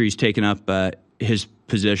after he's taken up his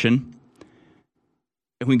position.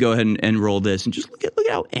 And we can go ahead and roll this and just look at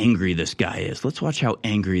how angry this guy is. Let's watch how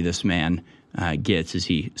angry this man gets as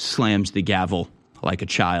he slams the gavel like a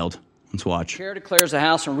child. Let's watch. Chair declares the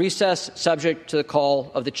House in recess, subject to the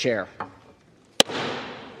call of the chair.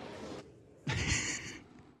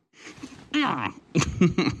 I'm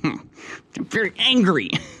very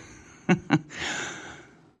angry.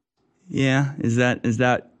 Yeah, is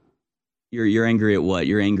that you're angry at what?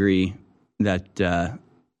 You're angry that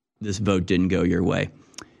this vote didn't go your way.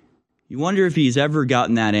 You wonder if he's ever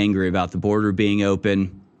gotten that angry about the border being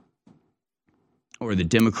open or the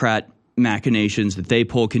Democrat machinations that they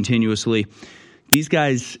pull continuously. These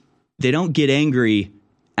guys, they don't get angry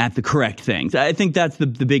at the correct things. I think that's the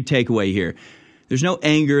big takeaway here. There's no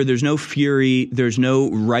anger, there's no fury, there's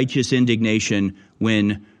no righteous indignation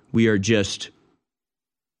when we are just,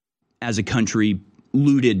 as a country,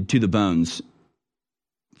 looted to the bones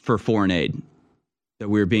for foreign aid, that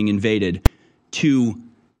we're being invaded. 2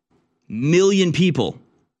 million people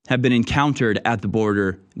have been encountered at the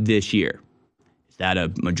border this year. Is that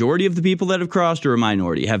a majority of the people that have crossed or a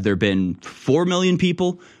minority? Have there been 4 million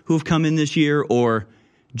people who have come in this year or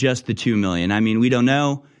just the 2 million? I mean, we don't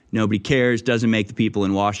know. Nobody cares. Doesn't make the people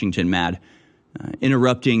in Washington mad.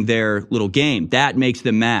 Interrupting their little game, that makes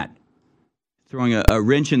them mad. Throwing a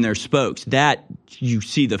wrench in their spokes, that you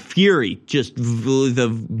see the fury, just the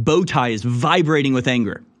bow tie is vibrating with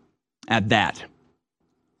anger at that.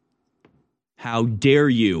 How dare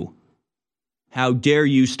you? How dare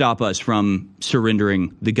you stop us from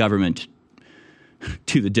surrendering the government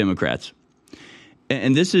to the Democrats?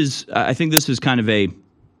 And this is, I think this is kind of a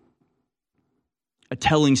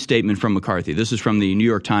telling statement from McCarthy. This is from the New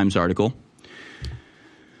York Times article.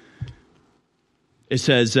 It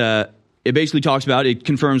says, it basically talks about, it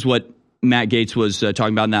confirms what Matt Gaetz was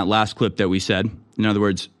talking about in that last clip that we said. In other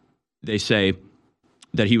words, they say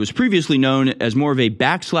that he was previously known as more of a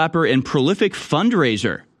backslapper and prolific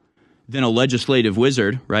fundraiser than a legislative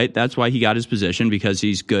wizard, right? That's why he got his position, because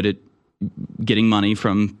he's good at getting money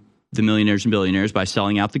from the millionaires and billionaires by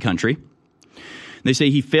selling out the country. They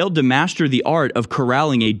say he failed to master the art of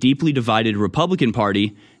corralling a deeply divided Republican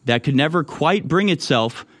Party that could never quite bring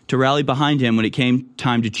itself to rally behind him when it came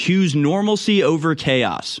time to choose normalcy over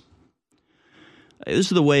chaos. This is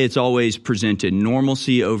the way it's always presented,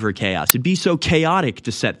 normalcy over chaos. It'd be so chaotic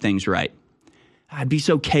to set things right. It'd be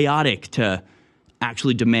so chaotic to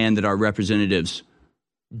actually demand that our representatives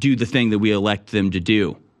do the thing that we elect them to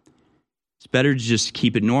do. It's better to just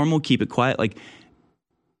keep it normal, keep it quiet. Like,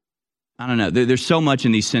 I don't know. There's so much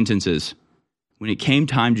in these sentences. When it came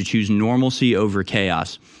time to choose normalcy over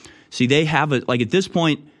chaos. See, they have it, like at this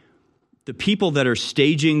point, the people that are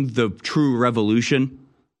staging the true revolution,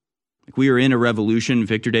 like we are in a revolution.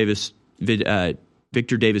 Victor Davis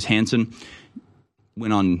Hanson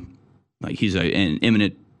went on, like he's an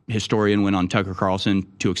eminent historian, went on Tucker Carlson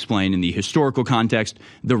to explain in the historical context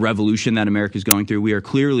the revolution that America is going through. We are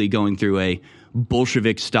clearly going through a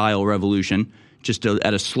Bolshevik-style revolution, just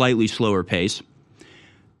at a slightly slower pace.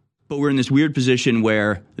 But we're in this weird position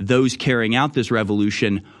where those carrying out this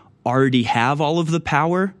revolution already have all of the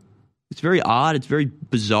power. It's very odd. It's very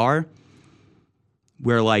bizarre.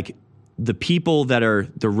 Where like the people that are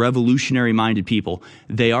the revolutionary-minded people,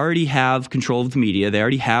 they already have control of the media. They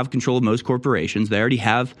already have control of most corporations. They already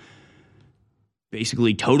have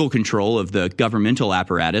basically total control of the governmental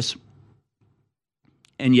apparatus.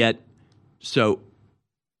 And yet,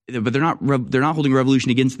 but they're not holding a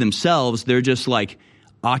revolution against themselves. They're just like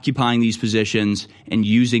occupying these positions and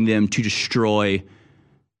using them to destroy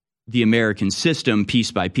the American system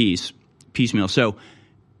piece by piece, piecemeal. So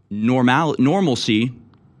normalcy,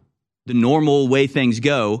 the normal way things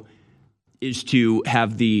go, is to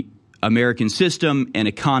have the American system and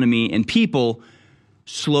economy and people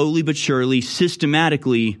slowly but surely,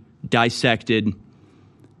 systematically dissected,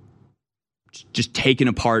 just taken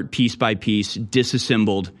apart piece by piece,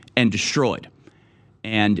 disassembled, and destroyed.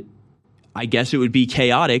 And I guess it would be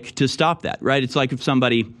chaotic to stop that, right? It's like if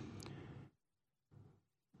somebody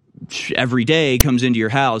every day comes into your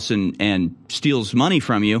house and steals money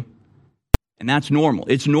from you, and that's normal.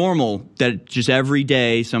 It's normal that just every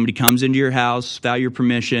day somebody comes into your house without your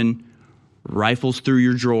permission, rifles through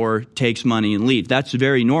your drawer, takes money, and leaves. That's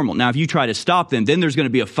very normal. Now, if you try to stop them, then there's going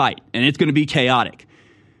to be a fight, and it's going to be chaotic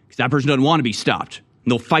because that person doesn't want to be stopped.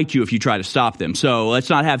 And they'll fight you if you try to stop them. So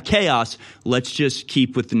let's not have chaos. Let's just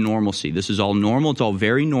keep with the normalcy. This is all normal. It's all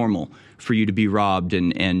very normal for you to be robbed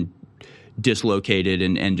and dislocated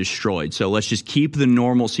and destroyed. So let's just keep the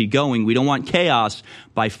normalcy going. We don't want chaos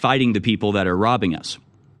by fighting the people that are robbing us.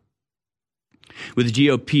 With the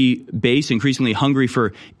GOP base increasingly hungry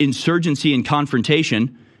for insurgency and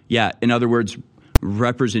confrontation, in other words,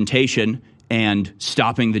 representation and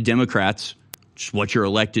stopping the Democrats, which is what you're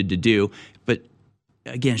elected to do. But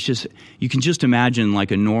again, it's just, you can just imagine like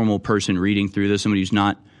a normal person reading through this, somebody who's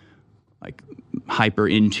not like hyper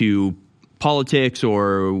into politics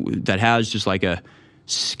or that has just like a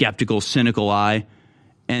skeptical, cynical eye,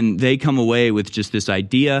 and they come away with just this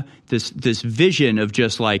idea, this vision of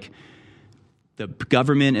just like the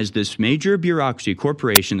government as this major bureaucracy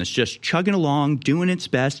corporation that's just chugging along, doing its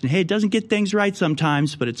best. And hey, it doesn't get things right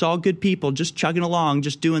sometimes, but it's all good people just chugging along,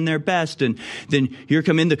 just doing their best. And then here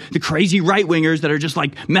come in the crazy right-wingers that are just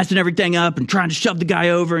like messing everything up and trying to shove the guy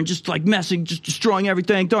over and just like messing, just destroying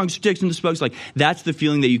everything, throwing sticks in the spokes. Like that's the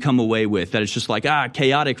feeling that you come away with, that it's just like,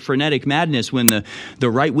 chaotic, frenetic madness when the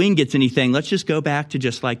right wing gets anything. Let's just go back to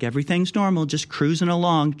just like everything's normal, just cruising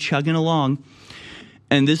along, chugging along.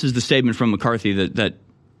 And this is the statement from McCarthy that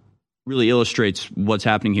really illustrates what's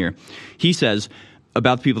happening here. He says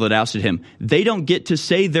about the people that ousted him, they don't get to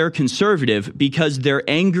say they're conservative because they're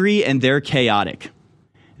angry and they're chaotic.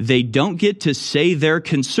 They don't get to say they're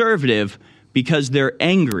conservative because they're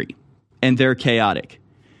angry and they're chaotic.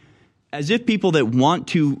 As if people that want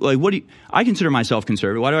to, I consider myself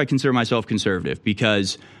conservative. Why do I consider myself conservative?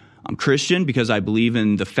 Because I'm Christian, because I believe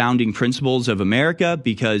in the founding principles of America,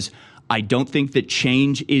 because I don't think that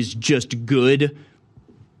change is just good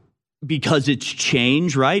because it's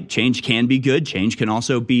change, right? Change can be good. Change can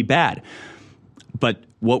also be bad. But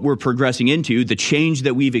what we're progressing into, the change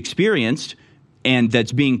that we've experienced and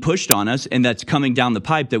that's being pushed on us and that's coming down the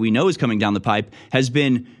pipe, that we know is coming down the pipe, has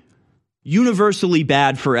been universally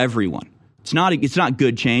bad for everyone. It's not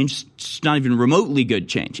good change. It's not even remotely good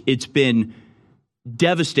change. It's been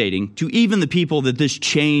devastating to even the people that this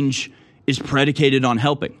change is predicated on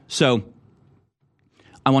helping. So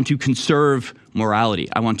I want to conserve morality.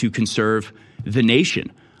 I want to conserve the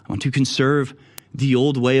nation. I want to conserve the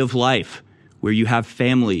old way of life where you have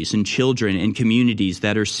families and children and communities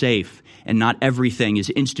that are safe and not everything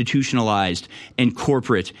is institutionalized and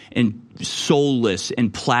corporate and soulless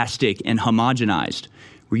and plastic and homogenized,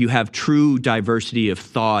 where you have true diversity of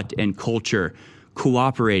thought and culture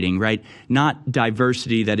cooperating, right? Not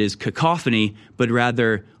diversity that is cacophony, but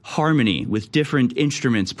rather harmony with different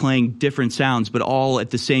instruments playing different sounds, but all at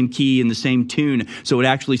the same key and the same tune. So it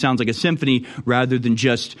actually sounds like a symphony rather than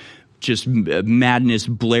just madness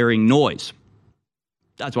blaring noise.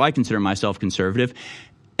 That's why I consider myself conservative.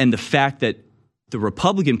 And the fact that the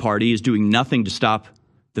Republican Party is doing nothing to stop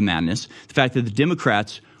the madness, the fact that the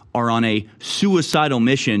Democrats are on a suicidal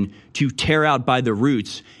mission to tear out by the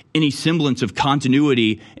roots any semblance of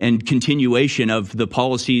continuity and continuation of the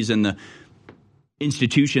policies and the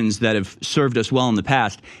institutions that have served us well in the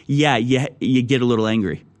past, you get a little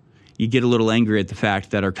angry. You get a little angry at the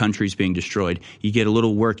fact that our country's being destroyed. You get a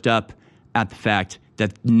little worked up at the fact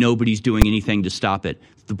that nobody's doing anything to stop it.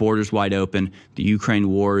 The border's wide open. The Ukraine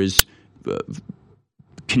war is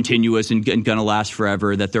continuous and going to last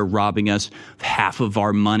forever, that they're robbing us of half of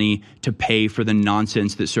our money to pay for the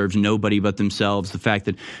nonsense that serves nobody but themselves, the fact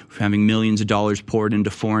that we're having millions of dollars poured into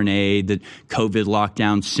foreign aid, that COVID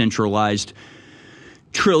lockdown centralized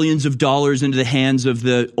trillions of dollars into the hands of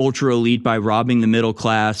the ultra elite by robbing the middle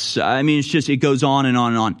class. I mean, it goes on and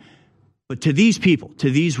on and on. But to these people, to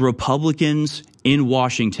these Republicans in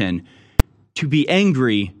Washington, to be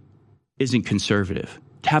angry isn't conservative.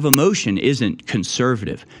 To have emotion isn't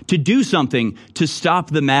conservative. To do something to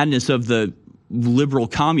stop the madness of the liberal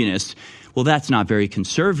communists, well, that's not very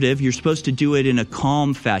conservative. You're supposed to do it in a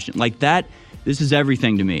calm fashion. Like that, this is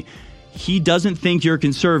everything to me. He doesn't think you're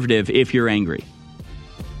conservative if you're angry.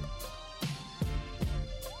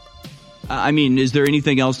 I mean, is there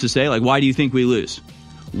anything else to say? Like, why do you think we lose?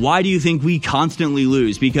 Why do you think we constantly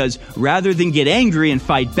lose? Because rather than get angry and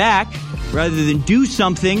fight back, rather than do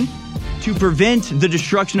something to prevent the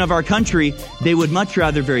destruction of our country, they would much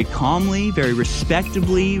rather very calmly, very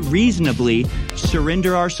respectably, reasonably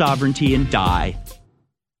surrender our sovereignty and die.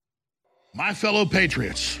 My fellow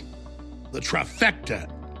patriots, the trifecta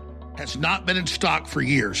has not been in stock for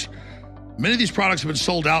years. Many of these products have been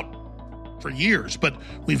sold out for years, but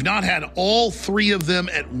we've not had all three of them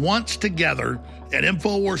at once together at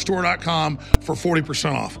InfoWarsStore.com for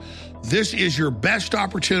 40% off. This is your best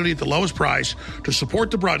opportunity at the lowest price to support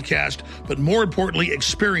the broadcast, but more importantly,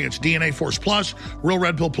 experience DNA Force Plus, Real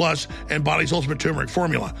Red Pill Plus, and Body's Ultimate Turmeric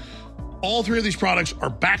Formula. All three of these products are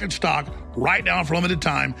back in stock right now for limited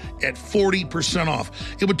time at 40% off.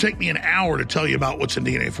 It would take me an hour to tell you about what's in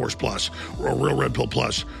DNA Force Plus or Real Red Pill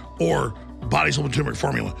Plus or Body's Ultimate Turmeric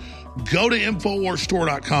Formula. Go to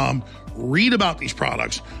InfoWarsStore.com, read about these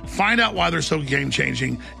products, find out why they're so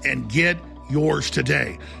game-changing, and get yours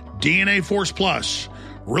today. DNA Force Plus,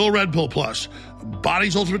 Real Red Pill Plus,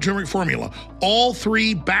 Body's Ultimate Turmeric Formula, all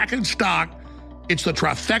three back in stock. It's the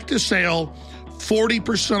trifecta sale,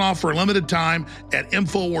 40% off for a limited time at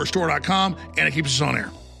InfoWarsStore.com, and it keeps us on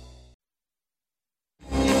air.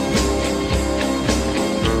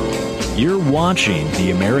 You're watching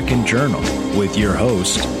The American Journal with your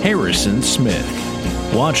host, Harrison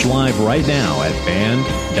Smith. Watch live right now at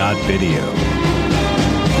band.video.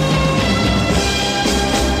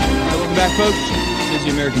 Welcome back, folks. This is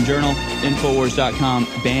The American Journal, Infowars.com,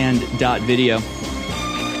 band.video.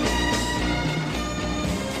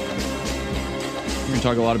 We're going to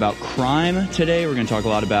talk a lot about crime today. We're going to talk a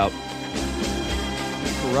lot about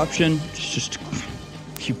corruption. It's just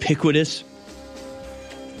ubiquitous.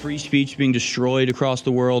 Free speech being destroyed across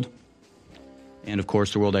the world. And, of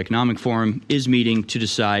course, the World Economic Forum is meeting to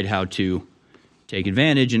decide how to take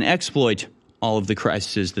advantage and exploit all of the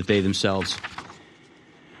crises that they themselves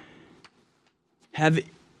have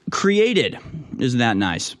created. Isn't that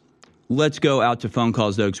nice? Let's go out to phone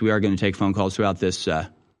calls, though, because we are going to take phone calls throughout this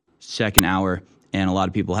second hour. And a lot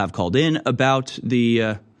of people have called in about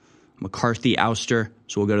the McCarthy ouster.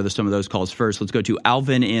 So we'll go to some of those calls first. Let's go to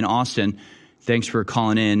Alvin in Austin. Thanks for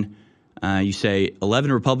calling in. You say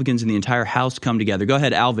 11 Republicans in the entire House come together. Go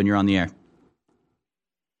ahead, Alvin. You're on the air.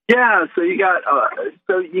 Yeah, so you got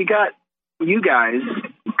you guys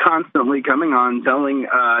constantly coming on telling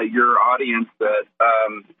your audience that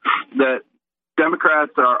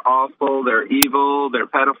Democrats are awful, they're evil, they're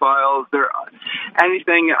pedophiles, they're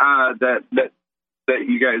anything that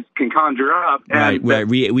you guys can conjure up. And right.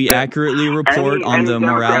 We accurately report on the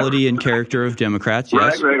morality and character of Democrats.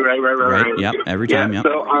 Yes. Right. Yep. Every time. Yep.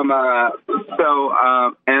 So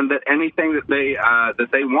and that anything that they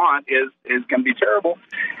want is going to be terrible.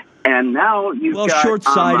 And now you've got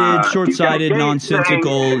short-sighted,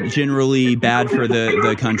 nonsensical, generally bad for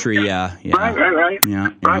the country. Yeah. Right.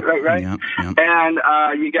 Yeah. Yeah. And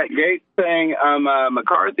you got Gates saying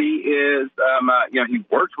McCarthy is, he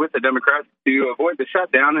worked with the Democrats to avoid the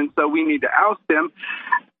shutdown, and so we need to oust him.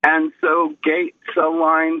 And so Gates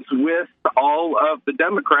aligns with all of the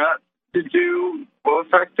Democrats to do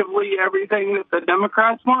effectively everything that the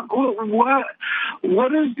Democrats want.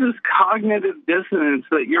 What is this cognitive dissonance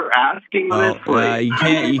that you're asking this?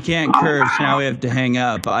 You can't curse. Now we have to hang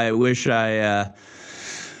up. I wish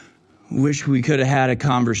we could have had a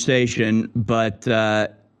conversation, but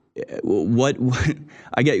what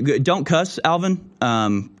I get. Don't cuss, Alvin,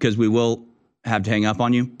 because we will have to hang up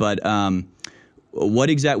on you. But what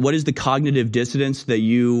is the cognitive dissonance that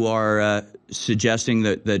you are suggesting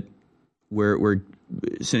that we're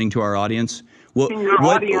sending to our audience?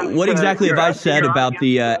 What exactly have I said about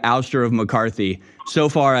the ouster of McCarthy? So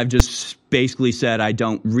far, I've just basically said I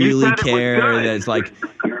don't really care. That it's like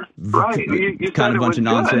you kind of a bunch of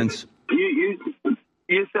nonsense. You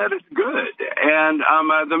said it's good, and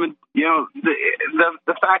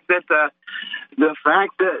the fact that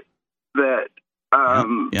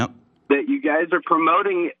you guys are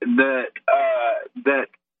promoting that the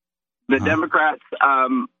Democrats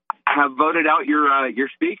have voted out your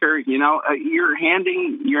speaker. You're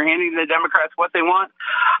handing the Democrats what they want.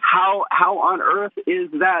 How on earth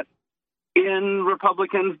is that in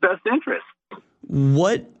Republicans' best interest?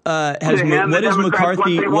 What has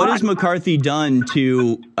McCarthy done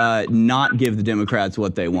to not give the Democrats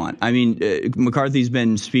what they want? I mean, McCarthy's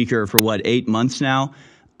been Speaker for 8 months now.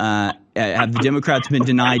 Have the Democrats been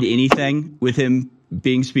denied anything with him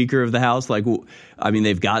being Speaker of the House?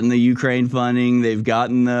 They've gotten the Ukraine funding, they've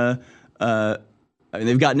gotten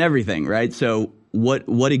they've gotten everything, right? So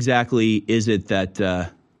what exactly is it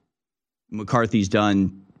that McCarthy's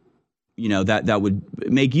done? That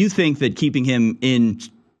would make you think that keeping him in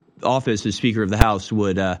office as Speaker of the House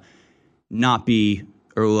would not be,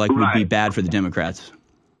 or like would be bad for the Democrats.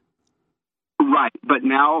 Right, but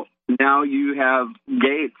now you have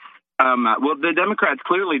Gates. Well, the Democrats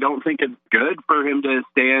clearly don't think it's good for him to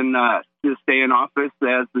stay in office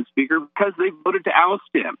as the Speaker because they voted to oust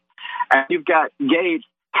him. And you've got Gates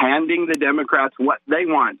handing the Democrats what they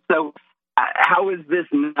want. So how is this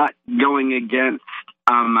not going against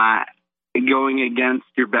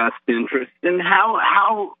your best interest? And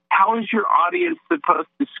how is your audience supposed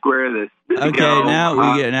to square this? Okay,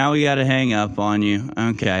 now we got to hang up on you.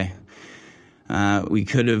 Okay, we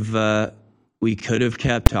could have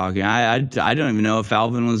kept talking. I don't even know if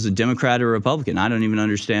Alvin was a Democrat or Republican. I don't even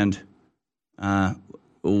understand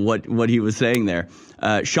what he was saying there.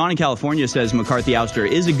 Sean in California says McCarthy ouster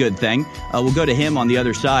is a good thing. We'll go to him on the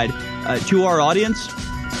other side. To our audience,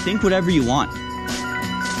 think whatever you want.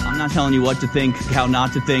 I'm not telling you what to think, how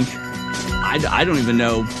not to think. I don't even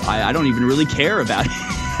know. I don't even really care about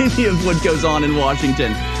any of what goes on in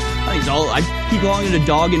Washington. I keep calling it a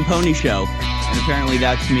dog and pony show, and apparently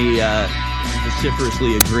that's me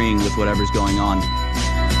vociferously agreeing with whatever's going on.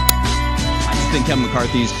 I just think Kevin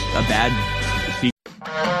McCarthy's a bad speaker.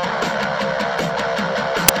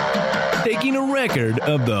 Taking a record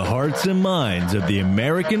of the hearts and minds of the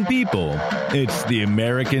American people, it's the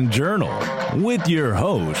American Journal with your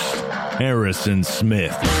host, Harrison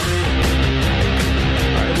Smith. All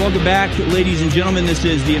right, welcome back, ladies and gentlemen. This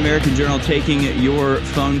is the American Journal taking your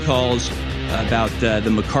phone calls about the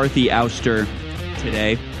McCarthy ouster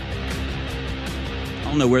today. I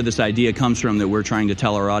don't know where this idea comes from that we're trying to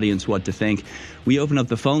tell our audience what to think. We open up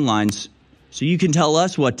the phone lines so you can tell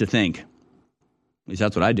us what to think. At least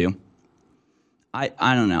that's what I do. I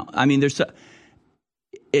don't know. I mean,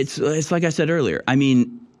 it's like I said earlier. I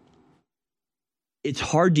mean, it's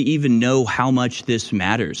hard to even know how much this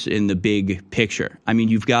matters in the big picture. I mean,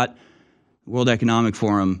 you've got World Economic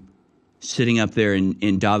Forum sitting up there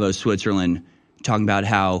in Davos, Switzerland, talking about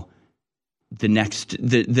how the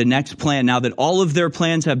next plan, now that all of their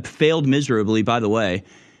plans have failed miserably, by the way,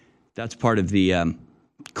 that's part of the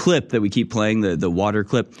clip that we keep playing, the water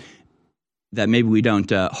clip, that maybe we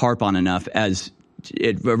don't harp on enough, as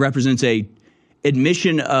it represents a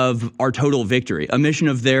admission of our total victory, a mission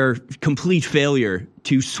of their complete failure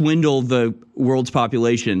to swindle the world's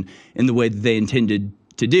population in the way that they intended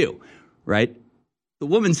to do, right? The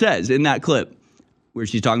woman says in that clip, where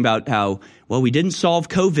she's talking about how, well, we didn't solve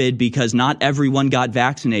COVID because not everyone got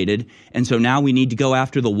vaccinated, and so now we need to go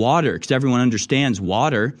after the water because everyone understands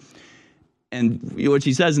water. And what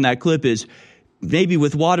she says in that clip is, maybe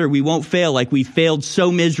with water we won't fail like we failed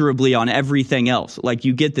so miserably on everything else. Like,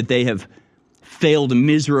 you get that they have failed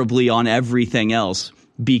miserably on everything else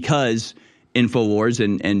because InfoWars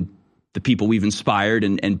and the people we've inspired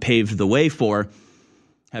and paved the way for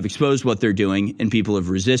have exposed what they're doing, and people have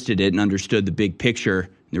resisted it and understood the big picture,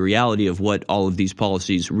 the reality of what all of these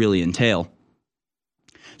policies really entail.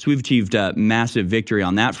 So we've achieved a massive victory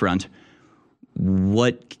on that front.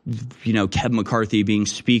 What, Kevin McCarthy being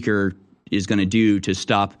Speaker is going to do to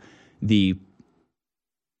stop the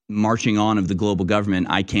marching on of the global government,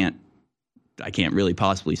 I can't really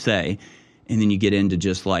possibly say. And then you get into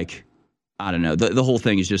just like, I don't know, the whole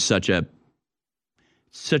thing is just such a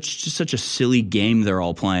silly game they're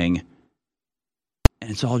all playing. And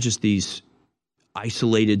it's all just these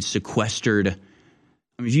isolated, sequestered.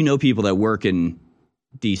 I mean, if you know people that work in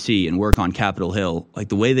D.C. and work on Capitol Hill, like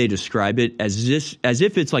the way they describe it, as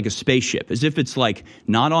if it's like a spaceship, as if it's like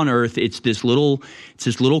not on Earth. It's this little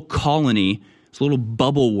colony, this little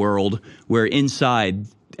bubble world where inside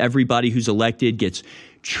everybody who's elected gets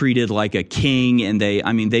treated like a king, and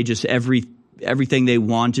they just everything they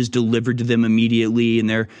want is delivered to them immediately, and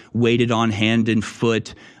they're waited on hand and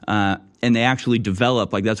foot, and they actually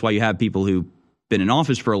develop. Like, that's why you have people who've been in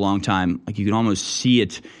office for a long time. Like, you can almost see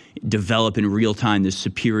it develop in real time, this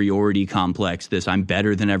superiority complex, this I'm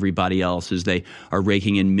better than everybody else, as they are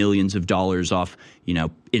raking in millions of dollars off,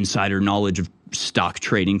 insider knowledge of stock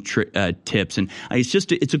trading tips. And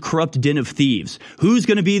it's a corrupt den of thieves. Who's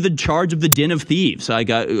going to be the charge of the den of thieves?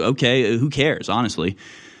 Okay, who cares? Honestly,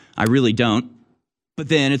 I really don't. But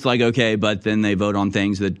then it's like, okay, but then they vote on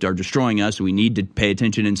things that are destroying us. We need to pay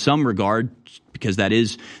attention in some regard, because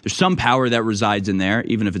there's some power that resides in there,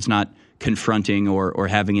 even if it's not confronting or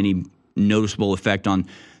having any noticeable effect on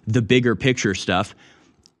the bigger picture stuff.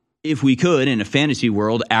 If we could, in a fantasy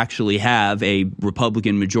world, actually have a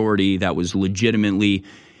Republican majority that was legitimately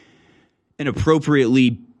and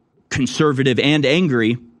appropriately conservative and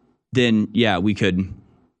angry, then yeah, we could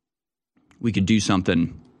do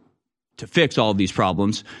something to fix all of these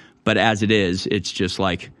problems. But as it is, it's just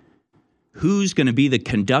like, Who's going to be the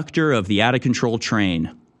conductor of the out-of-control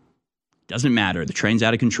train? Doesn't matter. The train's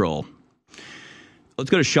out of control. Let's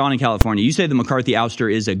go to Sean in California. You say the McCarthy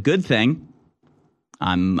ouster is a good thing.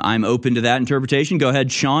 I'm open to that interpretation. Go ahead,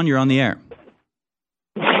 Sean. You're on the air.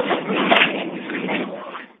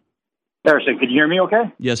 Harrison, could you hear me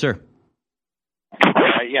okay? Yes, sir.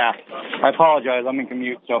 Yeah. I apologize. I'm in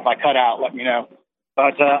commute, so if I cut out, let me know.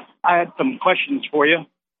 But I had some questions for you.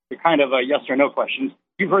 They're kind of yes or no questions.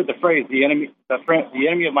 You've heard the phrase, the enemy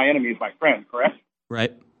of my enemy is my friend, correct?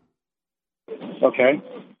 Right. Okay.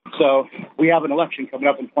 So we have an election coming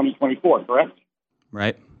up in 2024, correct?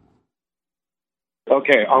 Right.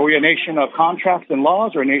 Okay. Are we a nation of contracts and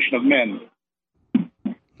laws or a nation of men?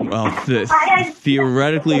 Well,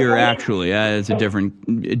 theoretically or actually, it's a different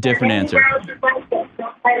answer.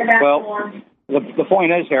 Well, the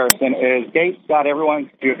point is, Harrison, is Gates got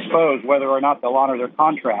everyone to expose whether or not they'll honor their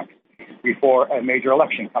contracts before a major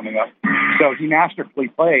election coming up. So he masterfully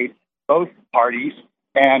played both parties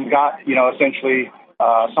and got, essentially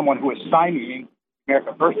someone who was stymieing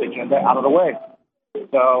America First agenda out of the way.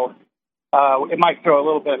 So it might throw a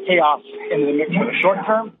little bit of chaos into the mix for the short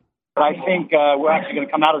term, but I think we're actually going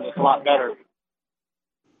to come out of this a lot better.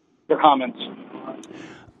 Your comments?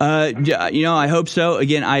 I hope so.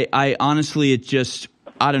 Again, I honestly,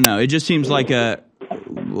 I don't know. It just seems like a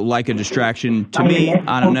distraction to me.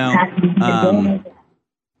 I don't know.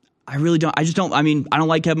 I really don't. I don't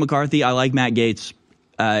like Kevin McCarthy. I like Matt Gaetz.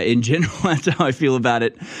 In general, that's how I feel about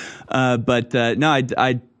it. But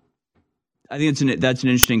I think that's an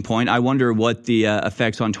interesting point. I wonder what the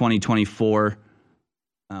effects on 2024,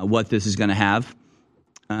 what this is going to have.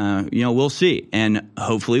 We'll see. And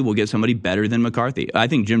hopefully we'll get somebody better than McCarthy. I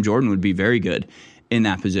think Jim Jordan would be very good in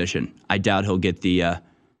that position. I doubt he'll get the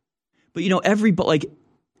but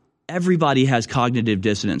everybody has cognitive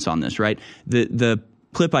dissonance on this, right? The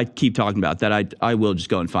clip I keep talking about that I will just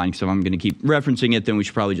go and find, because if I'm going to keep referencing it, then we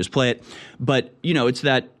should probably just play it. But, it's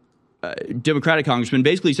that Democratic congressman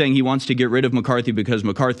basically saying he wants to get rid of McCarthy because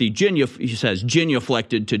McCarthy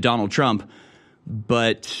genuflected to Donald Trump,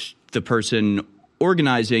 but the person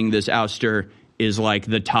organizing this ouster is like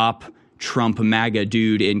the top Trump MAGA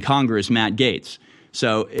dude in Congress, Matt Gaetz.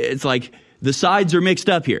 So it's like the sides are mixed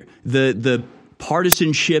up here. The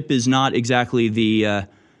partisanship is not exactly the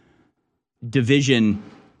division,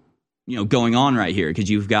 going on right here, because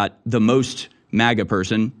you've got the most MAGA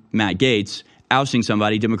person, Matt Gaetz, ousting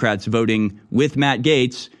somebody, Democrats voting with Matt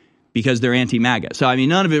Gaetz because they're anti-MAGA. So,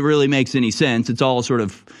 none of it really makes any sense. It's all sort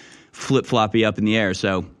of flip-floppy up in the air.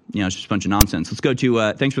 So, it's just a bunch of nonsense. Let's go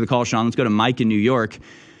to, thanks for the call, Sean. Let's go to Mike in New York.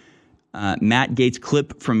 Matt Gaetz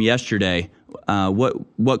clip from yesterday.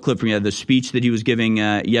 What clip from yesterday? The speech that he was giving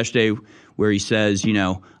yesterday where he says,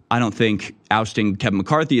 I don't think ousting Kevin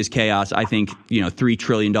McCarthy is chaos. I think, $3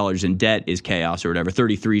 trillion in debt is chaos, or whatever.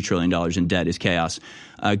 $33 trillion in debt is chaos.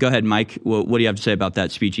 Go ahead, Mike. What do you have to say about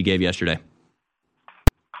that speech he gave yesterday?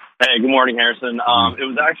 Hey, good morning, Harrison. It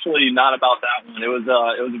was actually not about that one. It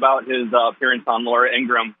was about his appearance on Laura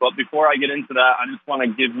Ingraham. But before I get into that, I just want to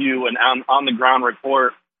give you an on-the-ground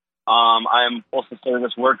report. I am a postal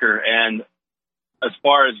service worker, and as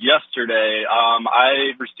far as yesterday,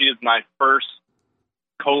 I received my first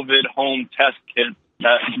COVID home test kits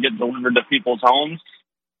that get delivered to people's homes.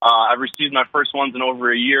 I received my first ones in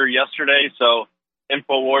over a year yesterday, so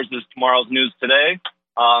InfoWars is tomorrow's news today.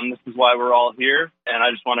 This is why we're all here, and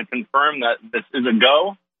I just want to confirm that this is a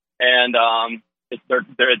go, and it's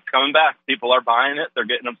coming back. People are buying it. They're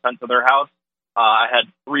getting them sent to their house. I had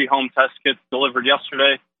 3 home test kits delivered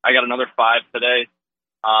yesterday. I got another 5 today,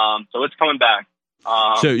 so it's coming back.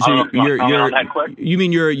 So you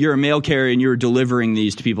mean you're a mail carrier and you're delivering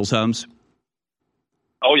these to people's homes?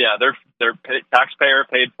 Oh yeah, they're taxpayer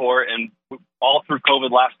paid for, and all through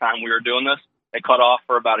COVID last time we were doing this, it cut off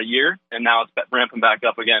for about a year, and now it's ramping back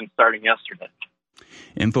up again starting yesterday.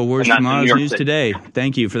 InfoWars tomorrow's news today.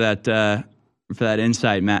 Thank you for that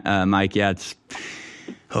insight, Mike. Yeah,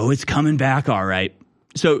 it's coming back, all right.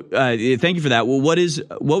 So thank you for that. Well, what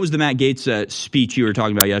was the Matt Gaetz speech you were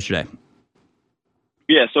talking about yesterday?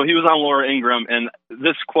 Yeah, so he was on Laura Ingraham, and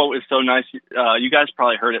this quote is so nice. You guys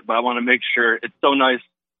probably heard it, but I want to make sure it's so nice.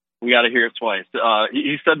 We got to hear it twice.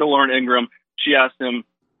 He said to Laura Ingraham, she asked him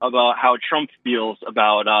about how Trump feels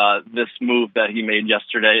about this move that he made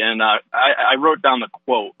yesterday, and I wrote down the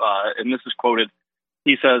quote, and this is quoted.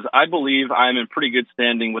 He says, "I believe I'm in pretty good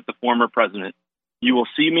standing with the former president. You will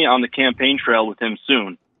see me on the campaign trail with him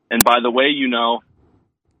soon. And by the way,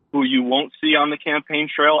 who you won't see on the campaign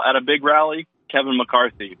trail at a big rally? Kevin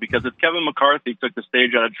McCarthy, because if Kevin McCarthy took the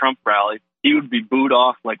stage at a Trump rally, he would be booed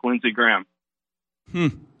off like Lindsey Graham."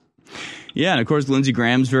 Yeah, and of course Lindsey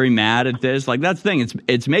Graham's very mad at this. Like, that's the thing.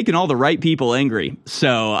 It's making all the right people angry.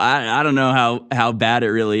 So I don't know how bad it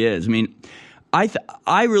really is. I mean,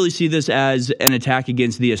 I really see this as an attack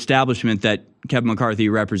against the establishment that Kevin McCarthy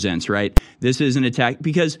represents, right? This is an attack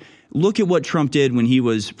because look at what Trump did when he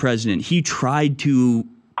was president. He tried to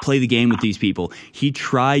play the game with these people. He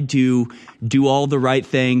tried to do all the right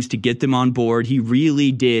things to get them on board. He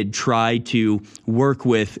really did try to work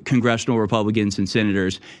with congressional Republicans and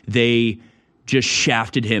senators. They just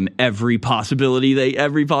shafted him every possible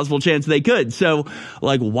chance they could. So,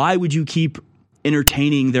 like, why would you keep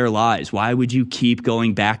entertaining their lies? Why would you keep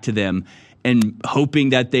going back to them and hoping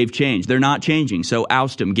that they've changed? They're not changing. So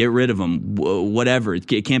oust them, get rid of them, whatever.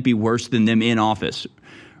 It can't be worse than them in office,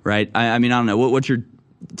 right? I mean, I don't know. What's your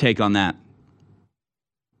take on that?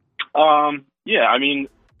 Yeah, I mean,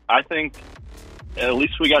 I think at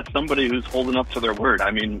least we got somebody who's holding up to their word.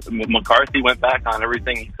 I mean, McCarthy went back on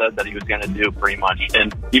everything he said that he was going to do, pretty much.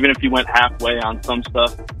 And even if he went halfway on some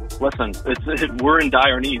stuff, listen, we're in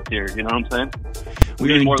dire needs here. You know what I'm saying?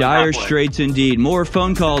 We're in dire straits indeed. More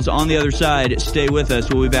phone calls on the other side. Stay with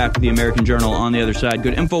us. We'll be back with the American Journal on the other side.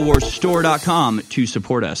 Go to InfoWarsStore.com to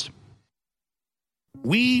support us.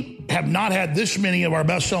 We have not had this many of our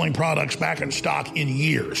best-selling products back in stock in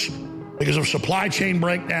years because of supply chain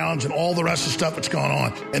breakdowns and all the rest of the stuff that's going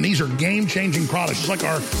on. And these are game-changing products. Just like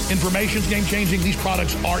our information's game-changing, these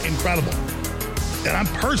products are incredible. And I'm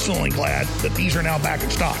personally glad that these are now back in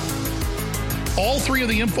stock. All three of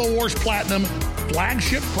the InfoWars Platinum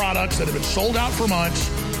flagship products that have been sold out for months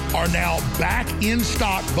are now back in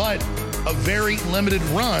stock, but a very limited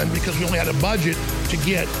run because we only had a budget to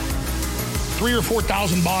get 3,000 or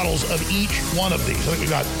 4,000 bottles of each one of these. I think we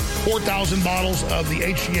got 4,000 bottles of the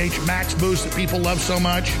HGH Max Boost that people love so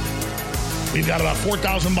much. We've got about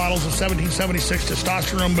 4,000 bottles of 1776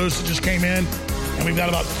 Testosterone Boost that just came in. And we've got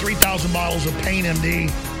about 3,000 bottles of Pain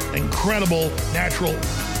MD, incredible natural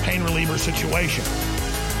pain reliever situation.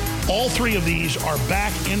 All three of these are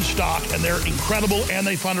back in stock, and they're incredible, and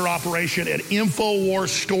they fund our operation at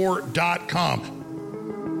InfoWarsStore.com.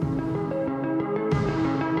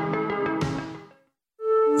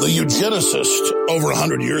 The eugenicists over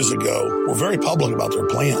 100 years ago were very public about their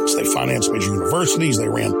plans. They financed major universities. They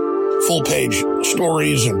ran full-page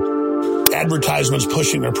stories and advertisements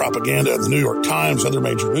pushing their propaganda in the New York Times, other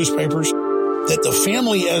major newspapers, that the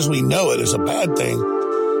family as we know it is a bad thing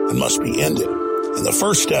and must be ended. And the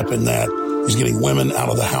first step in that is getting women out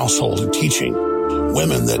of the household and teaching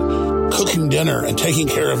women that cooking dinner and taking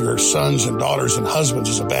care of your sons and daughters and husbands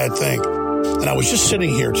is a bad thing. And I was just sitting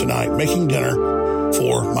here tonight making dinner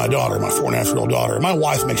for my daughter, my 4.5-year-old daughter. My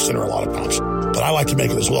wife makes dinner a lot of times, but I like to make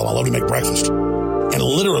it as well. I love to make breakfast. And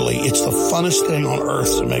literally, it's the funnest thing on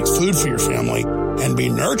earth to make food for your family and be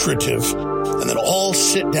nurturative and then all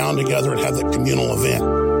sit down together and have that communal event.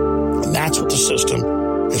 And that's what the system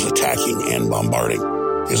is attacking and bombarding,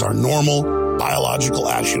 is our normal biological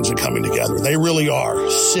actions are coming together. They really are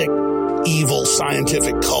sick, evil,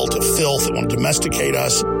 scientific cult of filth that want to domesticate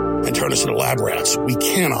us and turn us into lab rats. We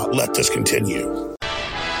cannot let this continue.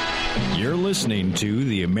 You're listening to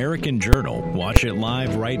The American Journal. Watch it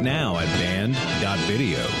live right now at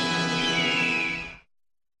band.video.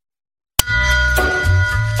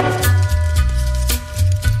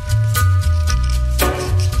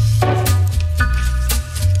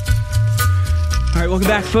 All right, welcome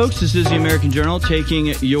back, folks. This is The American Journal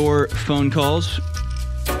taking your phone calls.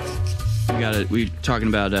 We're talking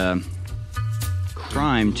about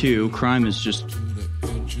crime, too. Crime is just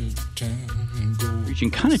reaching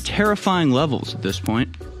kind of terrifying levels at this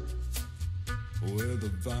point.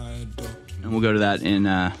 And we'll go to that in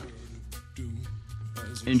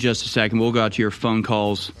just a second. We'll go out to your phone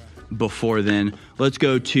calls before then. Let's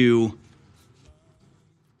go to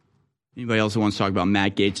anybody else that wants to talk about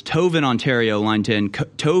Matt Gaetz. Tove in Ontario, line 10.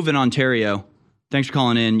 Tove in Ontario, thanks for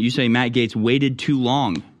calling in. You say Matt Gaetz waited too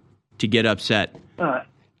long to get upset.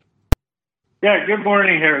 Yeah, good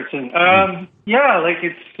morning, Harrison. Yeah, like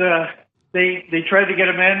it's they tried to get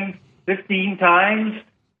him in 15 times,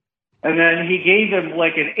 and then he gave him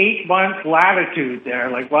like an 8-month latitude there.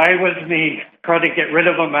 Like, why wasn't he trying to get rid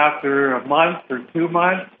of him after a month or 2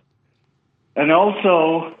 months? And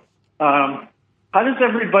also, how does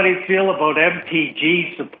everybody feel about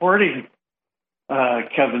MTG supporting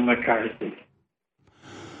Kevin McCarthy?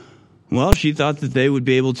 Well, she thought that they would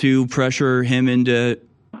be able to pressure him into,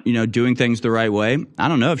 doing things the right way. I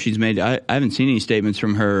don't know if she's made. I haven't seen any statements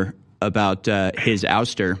from her about his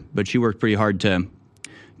ouster, but she worked pretty hard to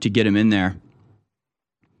get him in there.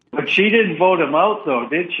 But she didn't vote him out, though,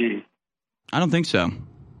 did she? I don't think so.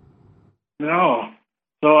 No.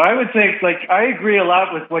 So I would think, like, I agree a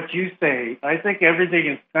lot with what you say. I think everything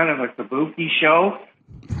is kind of a kabuki show.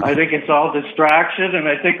 I think it's all distraction, and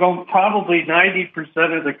I think probably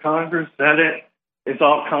 90% of the Congress, Senate is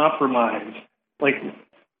all compromise. Like,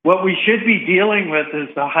 what we should be dealing with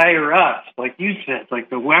is the higher-ups, like you said, like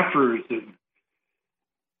the WEFers,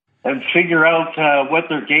 and figure out what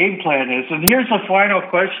their game plan is. And here's the final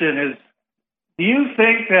question is, do you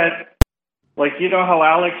think that, like, you know how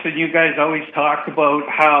Alex and you guys always talk about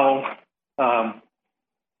how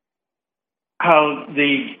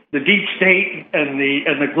the deep state and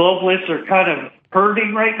the globalists are kind of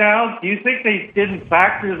hurting right now? Do you think they didn't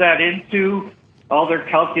factor that into all their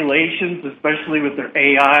calculations, especially with their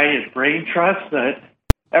AI and brain trust, that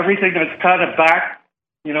everything that's kind of back,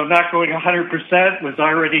 you know, not going 100% was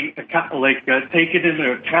already taken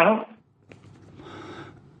into account?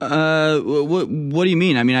 What do you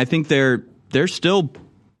mean? I mean, I think they're still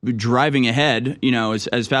driving ahead, you know, as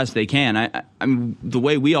fast as they can. I mean, the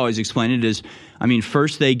way we always explain it is, I mean,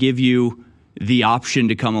 first they give you the option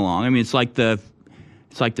to come along. I mean, it's like the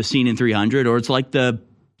scene in 300, or it's like the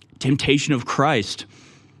temptation of Christ,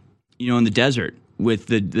 you know, in the desert with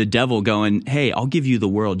the devil going, "Hey, I'll give you the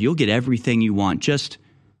world. You'll get everything you want. Just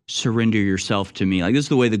surrender yourself to me." Like, this is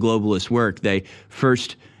the way the globalists work. They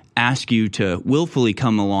first ask you to willfully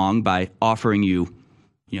come along by offering you,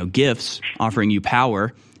 you know, gifts, offering you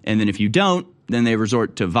power. And then if you don't, then they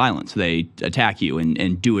resort to violence. They attack you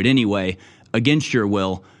and do it anyway against your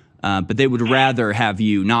will. But they would rather have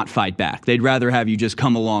you not fight back. They'd rather have you just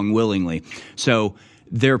come along willingly. So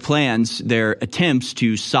their plans, their attempts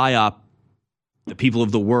to psyop the people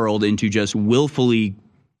of the world into just willfully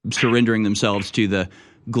surrendering themselves to the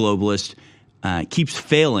globalist keeps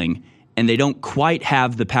failing. And they don't quite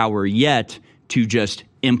have the power yet to just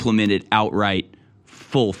implement it outright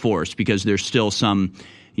full force, because there's still some,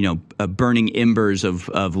 you know, burning embers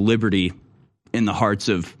of liberty in the hearts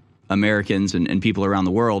of Americans and people around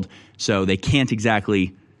the world. So they can't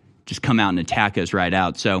exactly just come out and attack us right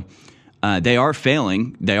out. So they are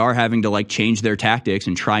failing. They are having to, like, change their tactics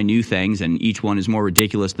and try new things, and each one is more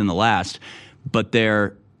ridiculous than the last. But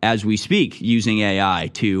they're, as we speak, using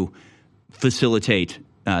AI to facilitate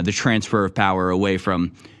the transfer of power away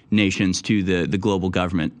from nations to the global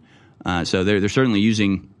government. So they're certainly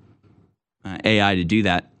using AI to do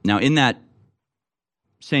that. Now, in that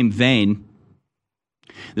same vein,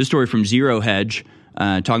 this story from Zero Hedge,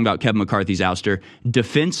 talking about Kevin McCarthy's ouster.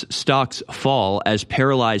 Defense stocks fall as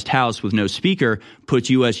paralyzed House with no speaker puts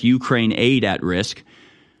U.S. Ukraine aid at risk.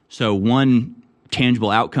 So one tangible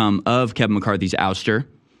outcome of Kevin McCarthy's ouster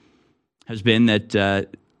has been that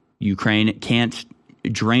Ukraine can't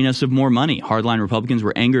drain us of more money. Hardline Republicans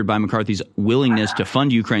were angered by McCarthy's willingness to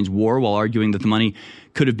fund Ukraine's war, while arguing that the money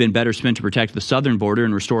could have been better spent to protect the southern border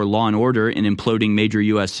and restore law and order in imploding major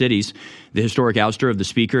U.S. cities. The historic ouster of the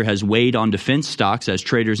speaker has weighed on defense stocks as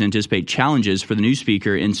traders anticipate challenges for the new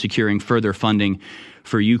speaker in securing further funding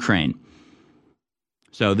for Ukraine.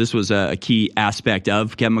 So this was a key aspect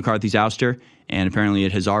of Kevin McCarthy's ouster, and apparently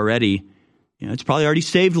it has already, you know, it's probably already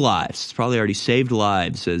saved lives. It's probably already saved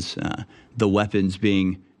lives as the weapons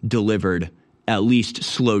being delivered at least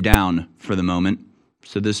slow down for the moment.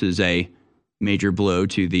 So this is a major blow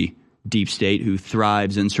to the deep state, who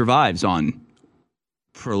thrives and survives on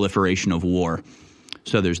proliferation of war.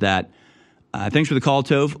 So there's that. Thanks for the call,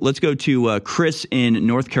 Tove. Let's go to Chris in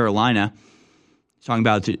North Carolina, talking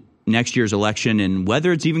about next year's election and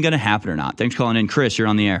whether it's even going to happen or not. Thanks for calling in. Chris, you're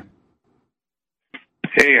on the air.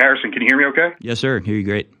 Hey, Harrison, can you hear me okay? Yes, sir. Hear you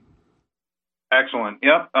great. Excellent.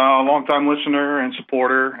 Yep. Long-time listener and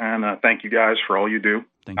supporter, and thank you guys for all you do.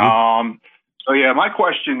 Thank you. So, yeah, my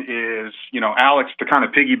question is, you know, Alex, to kind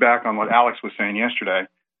of piggyback on what Alex was saying yesterday,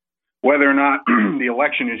 whether or not the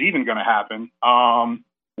election is even going to happen,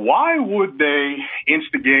 why would they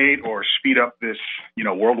instigate or speed up this, you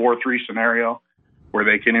know, World War III scenario where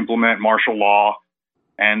they can implement martial law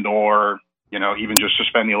and or, you know, even just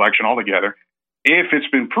suspend the election altogether, if it's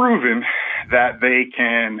been proven that they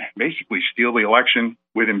can basically steal the election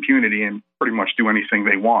with impunity and pretty much do anything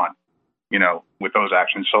they want, you know, with those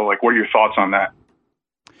actions? So, like, what are your thoughts on that?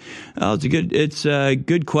 It's a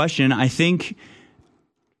good question. I think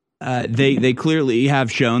they clearly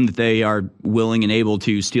have shown that they are willing and able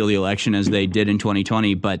to steal the election, as they did in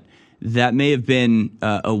 2020, but that may have been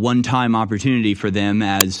a one-time opportunity for them,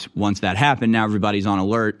 as once that happened, now everybody's on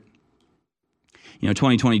alert. You know,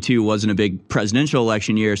 2022 wasn't a big presidential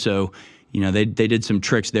election year, so, you know, they did some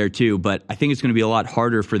tricks there too. But I think it's going to be a lot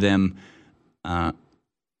harder for them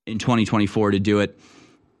in 2024 to do it.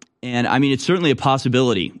 And, I mean, it's certainly a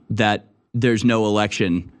possibility that there's no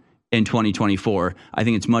election in 2024. I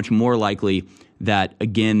think it's much more likely that,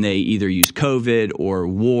 again, they either use COVID or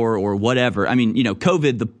war or whatever. I mean,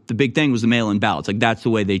 COVID, the big thing was the mail-in ballots. Like, that's the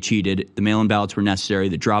way they cheated. The mail-in ballots were necessary.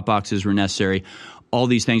 The drop boxes were necessary. All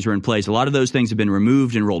these things were in place. A lot of those things have been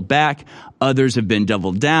removed and rolled back. Others have been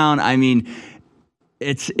doubled down. I mean,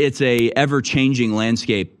 it's a ever-changing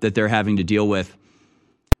landscape that they're having to deal with.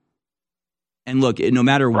 And look, no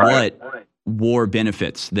matter what, war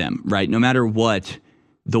benefits them, right? No matter what,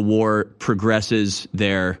 the war progresses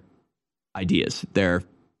their ideas, their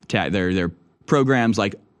programs,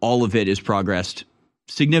 like all of it is progressed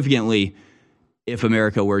significantly if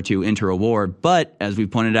America were to enter a war. But as we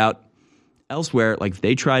pointed out elsewhere, like if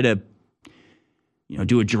they try to,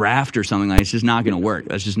 do a draft or something, like it's just not going to work.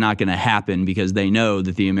 That's just not going to happen because they know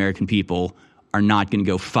that the American people are not going to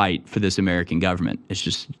go fight for this American government. It's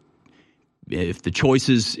just, if the choice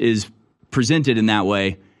is presented in that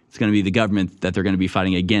way, it's going to be the government that they're going to be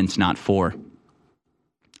fighting against, not for.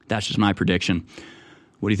 That's just my prediction.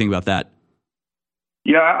 What do you think about that?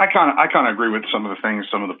 Yeah, I kind of agree with some of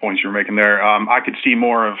the points you're making there. I could see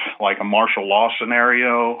more of like a martial law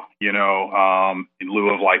scenario, in lieu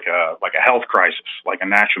of like a health crisis, like a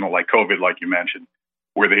national, like COVID, like you mentioned,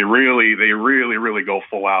 where they really go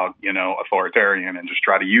full out, authoritarian and just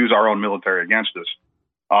try to use our own military against us.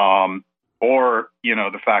 Or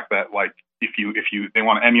the fact that like if they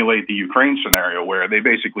want to emulate the Ukraine scenario where they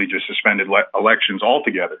basically just suspended elections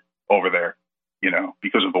altogether over there,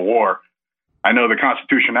 because of the war. I know the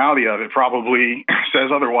constitutionality of it probably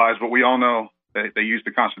says otherwise, but we all know that they use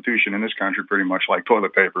the Constitution in this country pretty much like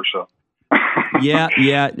toilet paper. So, yeah,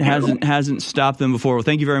 it hasn't stopped them before. Well,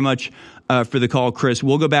 thank you very much for the call, Chris.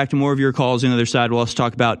 We'll go back to more of your calls on the other side. We'll also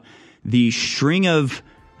talk about the string of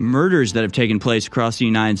murders that have taken place across the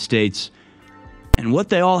United States and what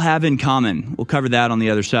they all have in common. We'll cover that on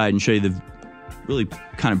the other side and show you the really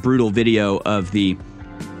kind of brutal video of the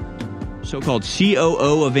so-called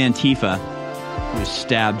COO of Antifa, who was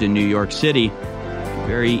stabbed in New York City.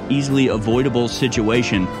 Very easily avoidable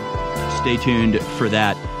situation. Stay tuned for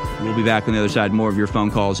that. We'll be back on the other side. More of your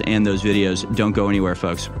phone calls and those videos. Don't go anywhere,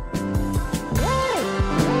 folks.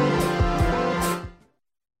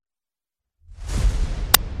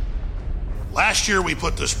 Last year, we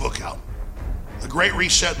put this book out, The Great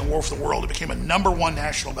Reset and the War for the World. It became a #1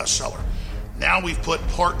 national bestseller. Now we've put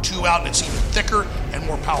part 2 out, and it's even thicker and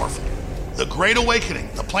more powerful. The Great Awakening,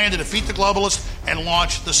 the plan to defeat the globalists and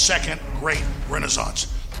launch the second Great Renaissance.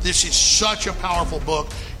 This is such a powerful book.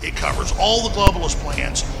 It covers all the globalist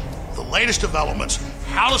plans, the latest developments,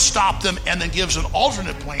 how to stop them, and then gives an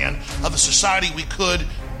alternate plan of a society we could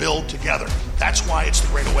build together. That's why it's the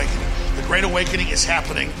Great Awakening. The Great Awakening is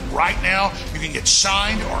happening right now. You can get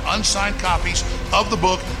signed or unsigned copies of the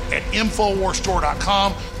book at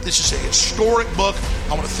InfoWarsStore.com. This is a historic book.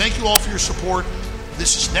 I want to thank you all for your support.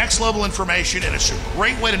 This is next level information, and it's a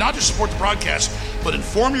great way to not just support the broadcast, but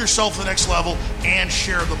inform yourself to the next level and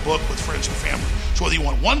share the book with friends and family. So whether you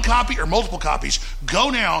want one copy or multiple copies, go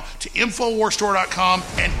now to InfoWarsStore.com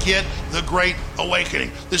and get The Great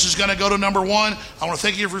Awakening. This is going to go to #1. I want to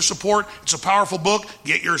thank you for your support. It's a powerful book.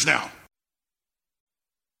 Get yours now.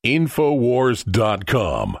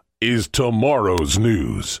 InfoWars.com is tomorrow's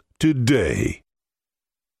news today.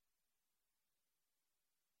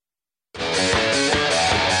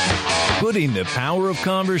 Putting the power of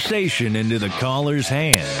conversation into the caller's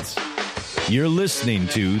hands. You're listening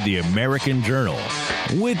to The American Journal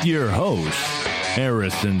with your host,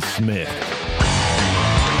 Harrison Smith.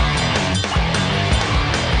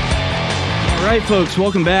 All right, folks,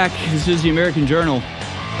 welcome back. This is The American Journal.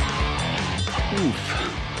 Oof.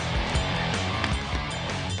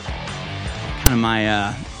 Kind of my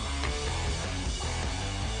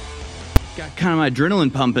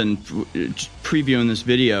adrenaline pumping previewing this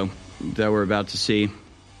video that we're about to see.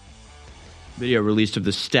 Video released of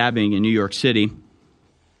the stabbing in New York City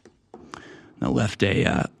that left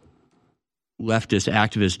a leftist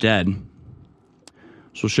activist dead.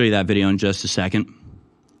 So we'll show you that video in just a second. There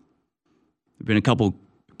have been a couple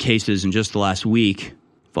cases in just the last week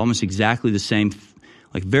of almost exactly the same,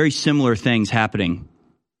 like very similar things happening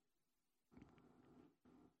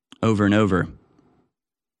over and over.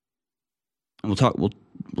 And we'll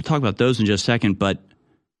talk about those in just a second, but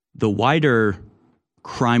the wider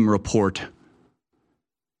crime report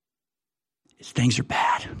is things are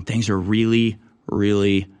bad. Things are really,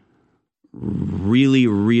 really, really,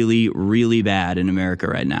 really, really bad in America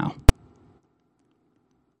right now.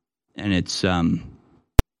 And it's, I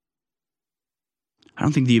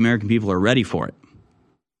don't think the American people are ready for it.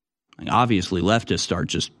 Like, obviously, leftists are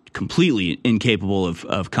just completely incapable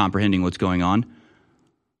of comprehending what's going on.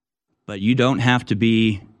 But you don't have to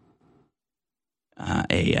be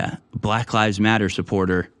a Black Lives Matter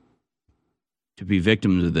supporter to be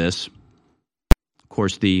victims of this. Of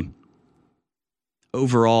course, the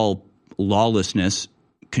overall lawlessness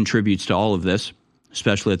contributes to all of this,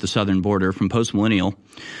 especially at the southern border. From Post Millennial,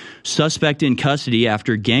 suspect in custody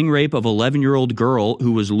after gang rape of 11-year-old girl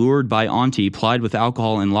who was lured by auntie, plied with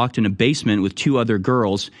alcohol, and locked in a basement with 2 other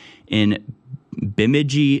girls in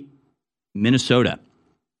Bemidji, Minnesota.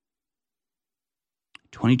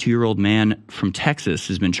 22-year-old man from Texas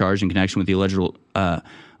has been charged in connection with the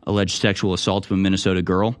alleged sexual assault of a Minnesota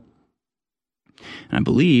girl. And I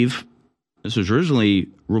believe this was originally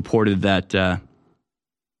reported that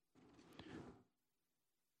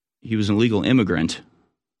he was an illegal immigrant,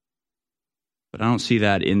 but I don't see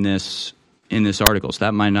that in this article, so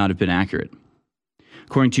that might not have been accurate.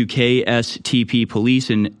 According to KSTP police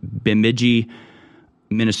in Bemidji,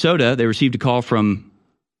 Minnesota, they received a call from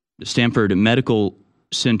the Stanford Medical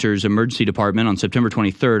Center's emergency department on September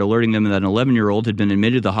 23rd, alerting them that an 11-year-old had been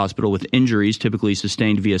admitted to the hospital with injuries typically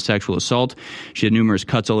sustained via sexual assault. She had numerous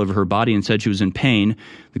cuts all over her body and said she was in pain.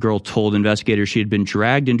 The girl told investigators she had been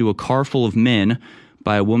dragged into a car full of men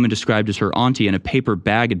by a woman described as her auntie, and a paper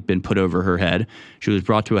bag had been put over her head. She was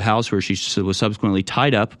brought to a house where she was subsequently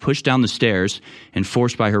tied up, pushed down the stairs, and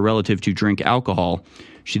forced by her relative to drink alcohol.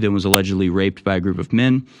 She then was allegedly raped by a group of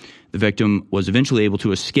men. The victim was eventually able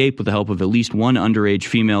to escape with the help of at least one underage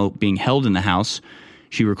female being held in the house.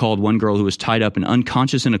 She recalled one girl who was tied up and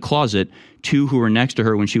unconscious in a closet, 2 who were next to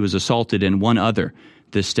her when she was assaulted, and 1 other.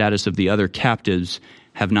 The status of the other captives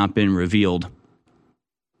have not been revealed.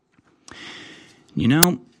 You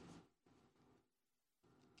know,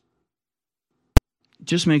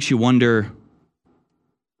 just makes you wonder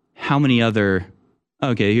how many other...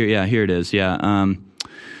 Okay, here it is.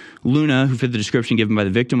 Luna, who fit the description given by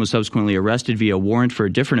the victim, was subsequently arrested via warrant for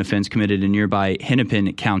a different offense committed in nearby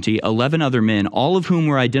Hennepin County. 11 other men, all of whom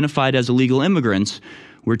were identified as illegal immigrants,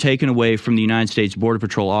 were taken away from the United States Border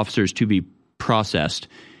Patrol officers to be processed.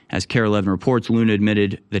 As KARE 11 reports, Luna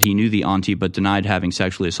admitted that he knew the auntie but denied having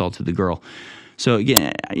sexually assaulted the girl. So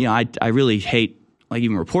again, I really hate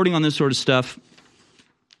even reporting on this sort of stuff.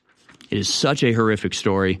 It is such a horrific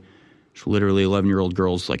story. It's literally 11-year-old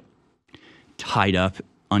girls tied up,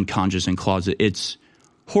 unconscious in closet. It's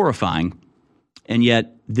horrifying. And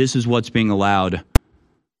yet this is what's being allowed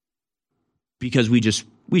because we just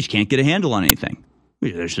can't get a handle on anything.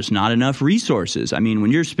 There's just not enough resources. I mean, when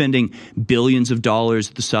you're spending billions of dollars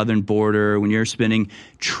at the southern border, when you're spending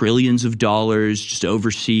trillions of dollars just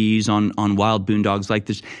overseas on wild boondogs like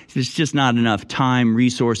this, there's just not enough time,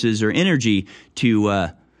 resources, or energy to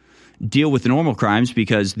deal with the normal crimes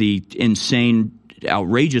because the insane,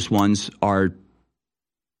 outrageous ones are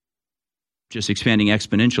just expanding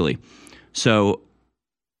exponentially. So,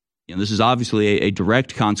 this is obviously a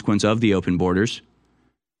direct consequence of the open borders.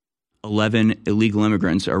 11 illegal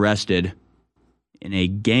immigrants arrested in a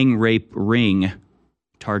gang rape ring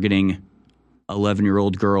targeting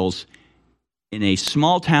 11-year-old girls in a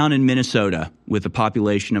small town in Minnesota with a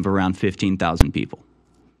population of around 15,000 people.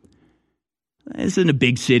 This isn't a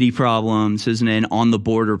big city problem. This isn't an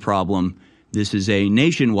on-the-border problem. This is a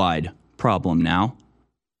nationwide problem now.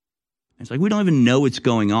 It's we don't even know what's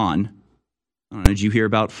going on. I don't know, did you hear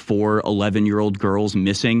about 4 11-year-old girls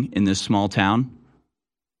missing in this small town?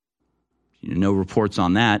 No reports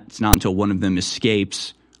on that. It's not until one of them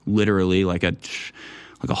escapes, literally like a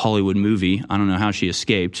Hollywood movie. I don't know how she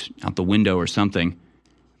escaped, out the window or something,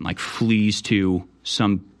 and flees to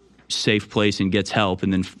some safe place and gets help.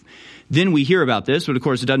 And then we hear about this, but of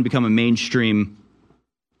course it doesn't become a mainstream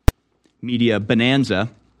media bonanza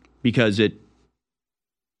because it,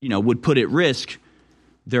 would put at risk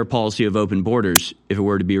their policy of open borders if it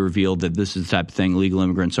were to be revealed that this is the type of thing illegal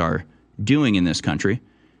immigrants are doing in this country.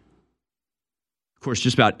 Of course,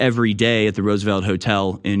 just about every day at the Roosevelt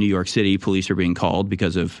Hotel in New York City, police are being called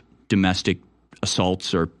because of domestic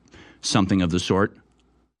assaults or something of the sort.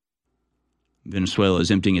 Venezuela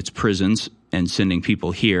is emptying its prisons and sending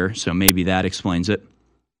people here, so maybe that explains it.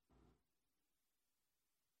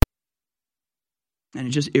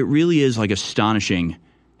 And it really is astonishing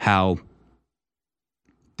how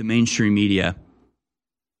the mainstream media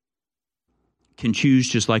can choose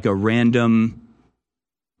just a random,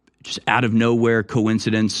 just out of nowhere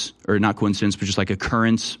coincidence, or not coincidence, but just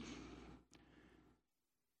occurrence,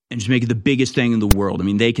 and just make it the biggest thing in the world. I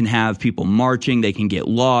mean, they can have people marching, they can get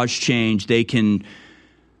laws changed, they can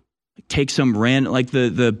take some random,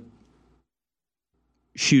 the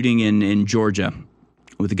shooting in Georgia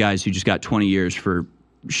with the guys who just got 20 years for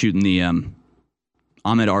shooting the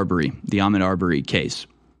Ahmaud Arbery case,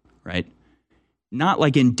 right? not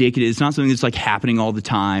like indicative. It's not something that's like happening all the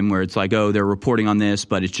time where it's like, oh, they're reporting on this,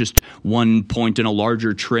 but it's just one point in a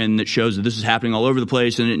larger trend that shows that this is happening all over the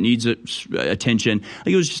place and it needs attention.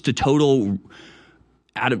 Like it was just a total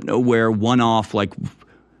out of nowhere, one-off, like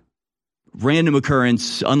random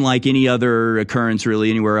occurrence, unlike any other occurrence really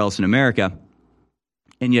anywhere else in America.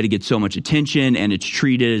 And yet it gets so much attention and it's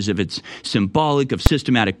treated as if it's symbolic of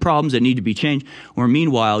systematic problems that need to be changed. Or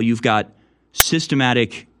meanwhile, you've got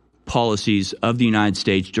systematic policies of the United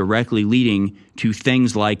States directly leading to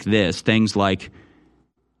things like this, things like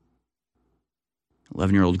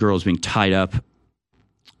 11-year-old girls being tied up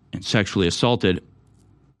and sexually assaulted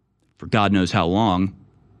for God knows how long.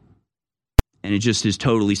 And it just is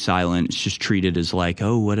totally silent. It's just treated as like,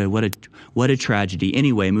 oh, what a tragedy.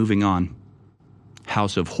 Anyway, moving on.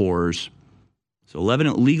 House of horrors. So 11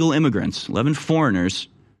 illegal immigrants, 11 foreigners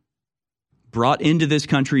brought into this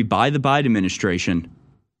country by the Biden administration.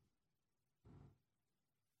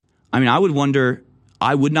 I mean, I would wonder,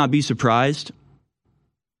 I would not be surprised.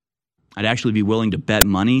 I'd actually be willing to bet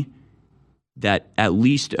money that at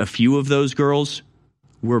least a few of those girls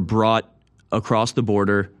were brought across the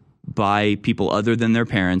border by people other than their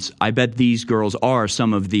parents. I bet these girls are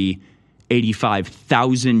some of the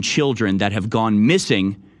 85,000 children that have gone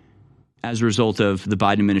missing as a result of the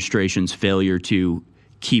Biden administration's failure to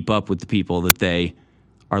keep up with the people that they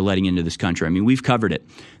are letting into this country. I mean, we've covered it.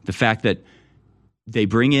 The fact that they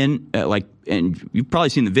bring in, and you've probably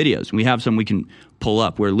seen the videos. We have some we can pull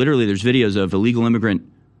up where literally there's videos of illegal immigrant,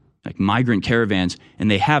 like migrant caravans, and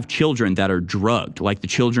they have children that are drugged. Like the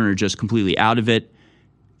children are just completely out of it.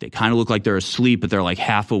 They kind of look like they're asleep, but they're like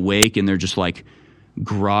half awake and they're just like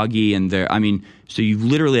groggy. And so you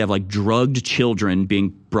literally have like drugged children being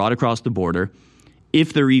brought across the border.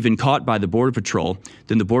 If they're even caught by the Border Patrol,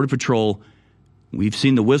 then the Border Patrol, we've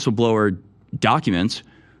seen the whistleblower documents,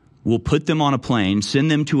 will put them on a plane, send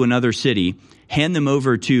them to another city, hand them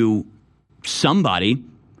over to somebody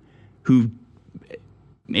who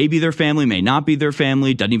may be their family, may not be their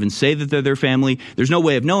family, doesn't even say that they're their family. There's no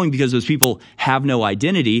way of knowing because those people have no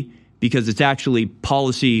identity, because it's actually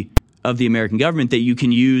policy of the American government that you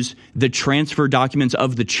can use the transfer documents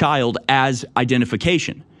of the child as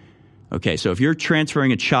identification. Okay, so if you're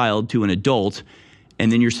transferring a child to an adult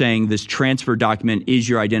and then you're saying this transfer document is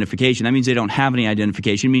your identification, that means they don't have any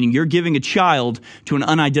identification, meaning you're giving a child to an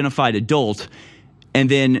unidentified adult, and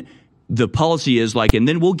then the policy is like, and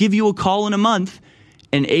then we'll give you a call in a month,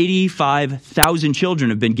 and 85,000 children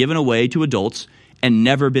have been given away to adults and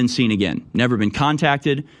never been seen again, never been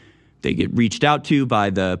contacted. They get reached out to by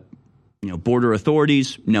the border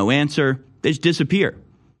authorities, no answer. They just disappear.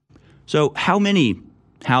 So how many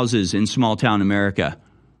houses in small town America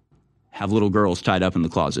have little girls tied up in the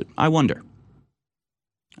closet? I wonder.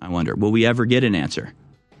 Will we ever get an answer?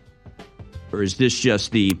 Or is this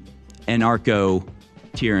just the anarcho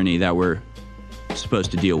tyranny that we're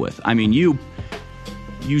supposed to deal with? I mean, you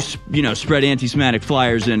spread anti-Semitic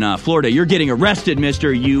flyers in Florida. You're getting arrested,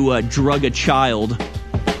 mister. You drug a child,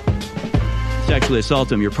 sexually assault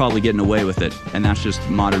them. You're probably getting away with it. And that's just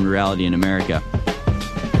modern reality in America.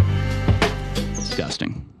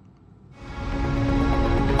 Disgusting.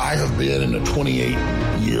 I have been in a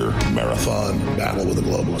 28-year marathon battle with a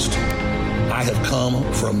globalist. I have come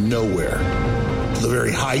from nowhere to the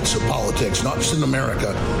very heights of politics, not just in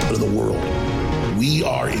America, but in the world. We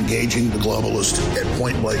are engaging the globalist at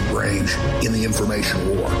point-blank range in the information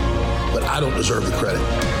war. But I don't deserve the credit.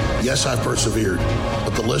 Yes, I've persevered,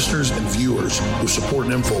 but the listeners and viewers who support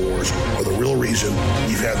InfoWars are the real reason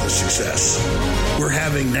we've had this success. We're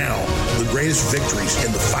having now the greatest victories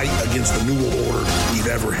in the fight against the New World Order we've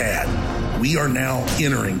ever had. We are now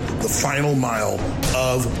entering the final mile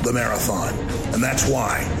of the marathon. And that's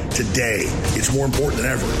why today it's more important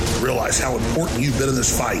than ever to realize how important you've been in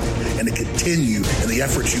this fight and to continue in the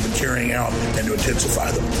efforts you've been carrying out and to intensify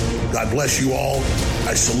them. God bless you all.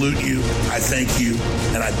 I salute you. I thank you.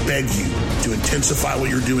 And I beg you to intensify what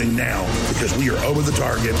you're doing now, because we are over the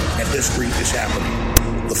target and history is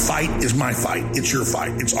happening. The fight is my fight. It's your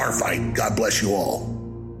fight. It's our fight. God bless you all.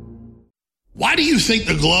 Why do you think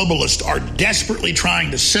the globalists are desperately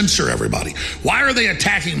trying to censor everybody? Why are they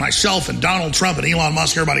attacking myself and Donald Trump and Elon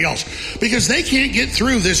Musk and everybody else? Because they can't get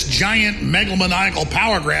through this giant megalomaniacal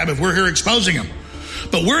power grab if we're here exposing them.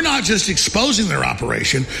 But we're not just exposing their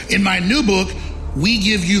operation. In my new book, we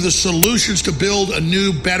give you the solutions to build a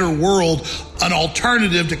new, better world, an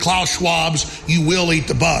alternative to Klaus Schwab's "You Will Eat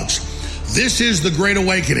the Bugs." This is the Great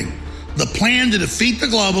Awakening. The plan to defeat the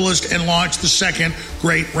globalist and launch the second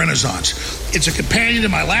great renaissance. It's a companion to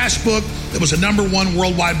my last book that was a #1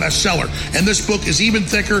 worldwide bestseller. And this book is even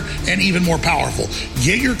thicker and even more powerful.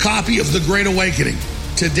 Get your copy of The Great Awakening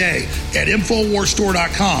today at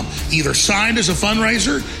InfoWarsStore.com. Either signed as a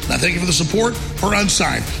fundraiser, and I thank you for the support, or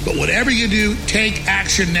unsigned. But whatever you do, take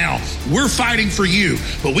action now. We're fighting for you,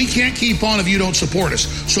 but we can't keep on if you don't support us.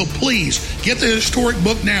 So please, get the historic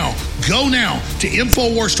book now. Go now to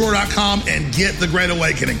InfoWarsStore.com and get The Great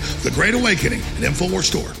Awakening. The Great Awakening at InfoWars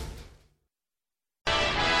Store.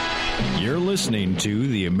 You're listening to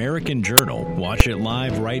The American Journal. Watch it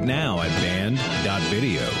live right now at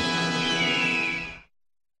band.video.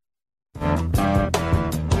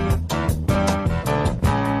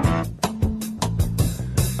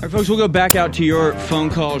 All right, folks, we'll go back out to your phone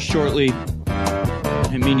calls shortly. I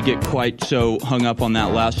didn't mean to get quite so hung up on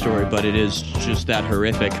that last story, but it is just that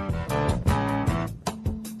horrific.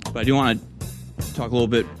 But I do want to talk a little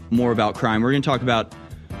bit more about crime. We're going to talk about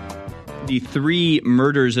the 3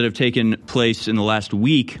 murders that have taken place in the last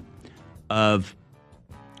week of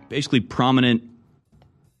basically prominent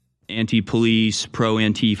anti-police,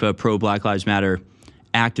 pro-Antifa, pro-Black Lives Matter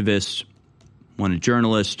activists. One a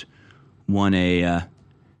journalist, one a,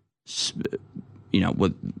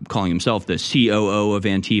 what calling himself the COO of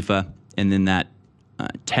Antifa, and then that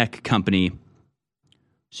tech company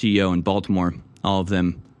CEO in Baltimore, all of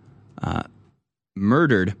them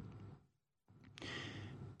murdered.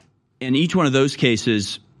 In each one of those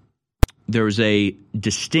cases, there was a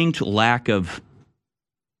distinct lack of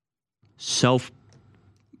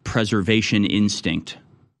self-preservation instinct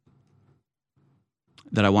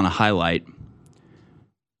that I want to highlight.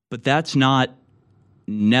 But that's not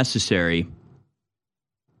necessary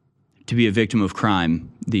to be a victim of crime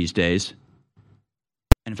these days.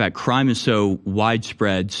 And in fact, crime is so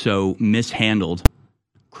widespread, so mishandled,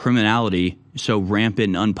 criminality so rampant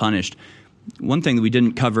and unpunished. One thing that we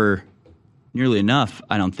didn't cover nearly enough,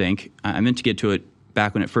 I don't think, I meant to get to it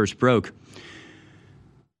back when it first broke,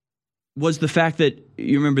 was the fact that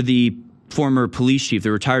you remember the former police chief,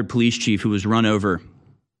 the retired police chief who was run over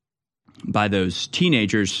by those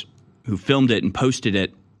teenagers who filmed it and posted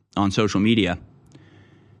it on social media.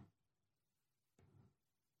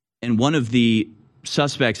 And one of the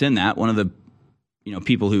suspects in that, one of the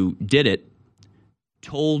people who did it,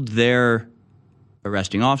 told their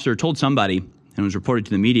arresting officer, told somebody, and was reported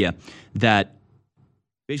to the media, that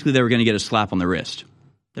basically they were going to get a slap on the wrist.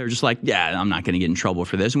 They were just like, yeah, I'm not going to get in trouble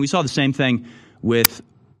for this. And we saw the same thing with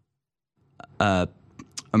a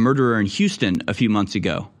murderer in Houston a few months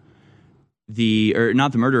ago.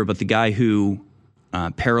 Not the murderer, but the guy who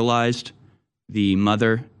paralyzed the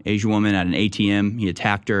mother, Asian woman, at an ATM. He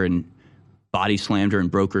attacked her and body slammed her and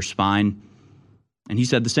broke her spine. And he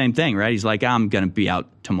said the same thing, right? He's like, I'm going to be out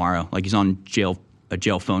tomorrow. Like he's on a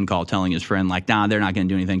jail phone call telling his friend, like, nah, they're not going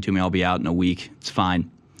to do anything to me. I'll be out in a week. It's fine.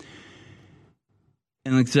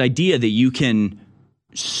 And like this idea that you can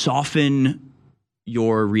soften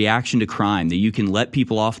your reaction to crime, that you can let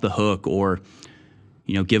people off the hook or,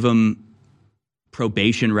 give them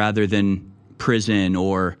probation rather than prison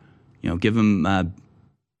or, give them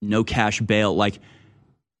no cash bail, like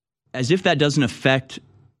as if that doesn't affect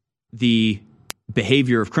the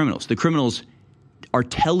behavior of criminals. The criminals are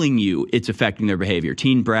telling you it's affecting their behavior.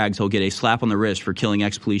 Teen brags he'll get a slap on the wrist for killing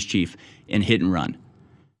ex-police chief and hit and run.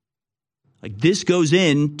 Like this goes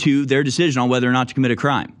into their decision on whether or not to commit a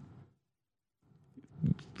crime.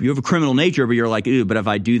 You have a criminal nature, but you're like, ooh, but if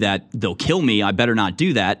I do that, they'll kill me. I better not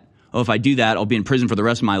do that. Oh, if I do that, I'll be in prison for the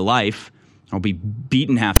rest of my life. I'll be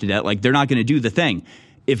beaten half to death. Like they're not going to do the thing.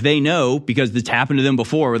 If they know, because it's happened to them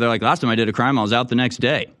before, where they're like, last time I did a crime, I was out the next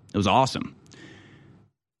day. It was awesome.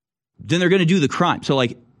 Then they're going to do the crime. So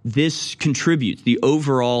like this contributes, the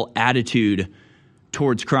overall attitude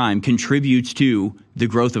towards crime contributes to the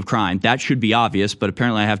growth of crime. That should be obvious, but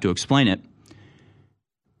apparently I have to explain it.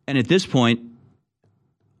 And at this point,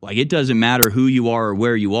 like it doesn't matter who you are or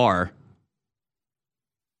where you are,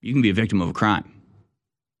 you can be a victim of a crime.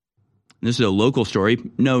 And this is a local story,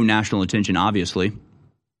 no national attention, obviously,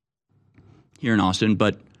 here in Austin,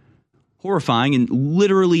 but horrifying, and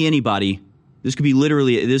literally anybody.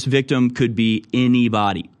 This victim could be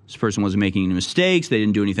anybody. This person wasn't making any mistakes. They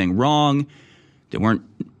didn't do anything wrong. They weren't,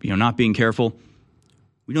 not being careful.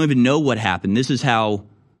 We don't even know what happened. This is how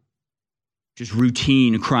just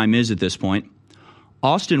routine crime is at this point.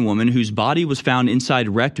 Austin woman whose body was found inside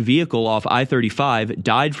wrecked vehicle off I-35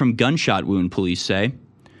 died from gunshot wound, police say.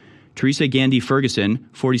 Teresa Gandy Ferguson,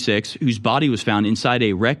 46, whose body was found inside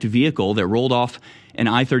a wrecked vehicle that rolled off an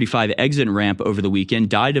I-35 exit ramp over the weekend,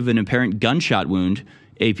 died of an apparent gunshot wound,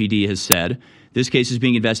 APD has said. This case is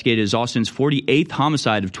being investigated as Austin's 48th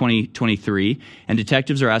homicide of 2023, and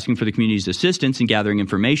detectives are asking for the community's assistance in gathering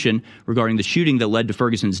information regarding the shooting that led to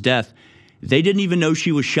Ferguson's death. They didn't even know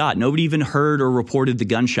she was shot. Nobody even heard or reported the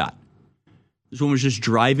gunshot. This woman was just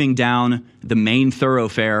driving down the main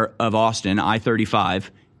thoroughfare of Austin, I-35,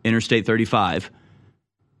 Interstate 35.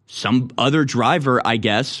 Some other driver, I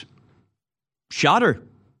guess, shot her.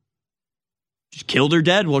 Just killed her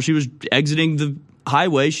dead while she was exiting the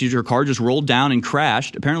highway. Her car just rolled down and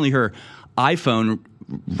crashed. Apparently her iPhone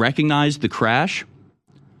recognized the crash.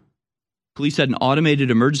 Police said an automated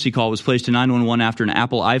emergency call was placed to 911 after an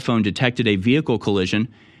Apple iPhone detected a vehicle collision.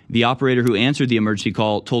 The operator who answered the emergency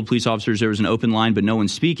call told police officers there was an open line but no one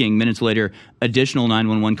speaking. Minutes later, additional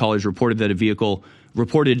 911 callers reported that a vehicle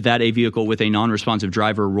with a non-responsive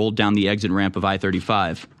driver rolled down the exit ramp of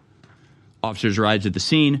I-35. Officers arrived at the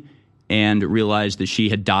scene and realized that she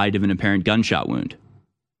had died of an apparent gunshot wound.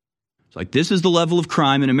 It's like, this is the level of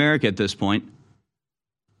crime in America at this point.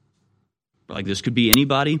 Like, this could be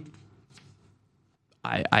anybody.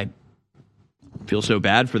 I feel so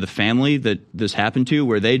bad for the family that this happened to,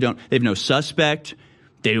 where they have no suspect.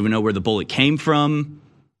 They don't even know where the bullet came from.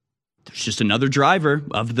 There's just another driver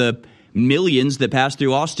of the millions that pass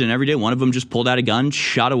through Austin every day. One of them just pulled out a gun,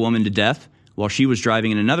 shot a woman to death while she was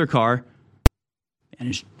driving in another car, and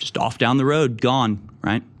is just off down the road, gone,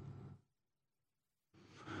 right?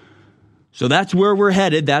 So that's where we're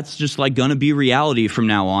headed. That's just like going to be reality from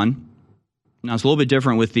now on. Now, it's a little bit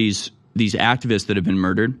different with these activists that have been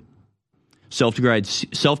murdered. Self-described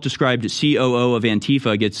COO of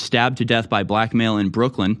Antifa gets stabbed to death by black male in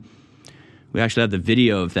Brooklyn. We actually have the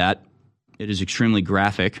video of that. It is extremely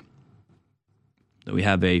graphic, though we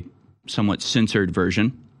have a somewhat censored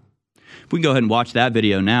version. We can go ahead and watch that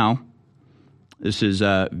video now. This is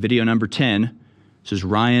video number 10. This is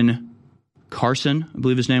Ryan Carson, I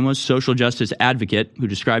believe his name was, social justice advocate, who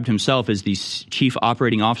described himself as the chief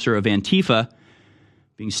operating officer of Antifa,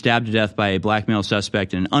 being stabbed to death by a black male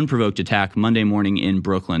suspect in an unprovoked attack Monday morning in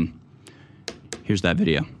Brooklyn. Here's that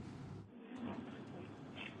video.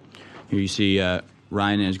 Here you see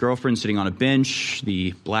Ryan and his girlfriend sitting on a bench.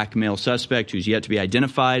 The black male suspect, who's yet to be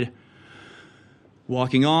identified,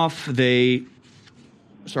 walking off. They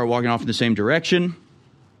start walking off in the same direction.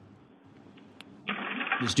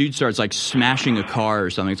 This dude starts like smashing a car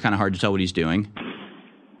or something. It's kind of hard to tell what he's doing.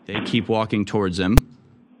 They keep walking towards him.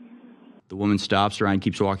 The woman stops. Ryan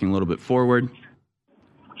keeps walking a little bit forward.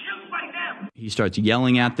 He starts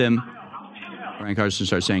yelling at them. Ryan Carson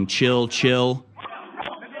starts saying, "Chill, chill."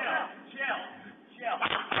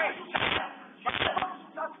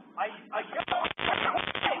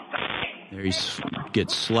 There he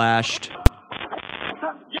gets slashed.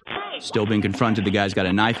 Still being confronted. The guy's got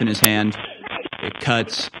a knife in his hand. It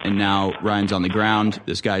cuts, and now Ryan's on the ground.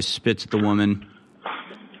 This guy spits at the woman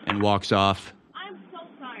and walks off. I'm so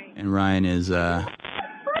sorry. And Ryan is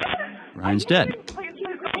Ryan's dead.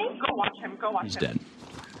 Go watch him. He's dead.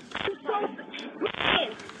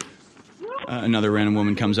 Another random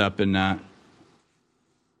woman comes up and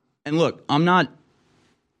look, I'm not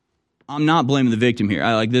blaming the victim here.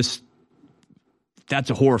 I like this. That's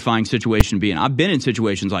a horrifying situation to be in. I've been in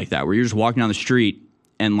situations like that where you're just walking down the street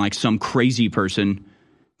and like some crazy person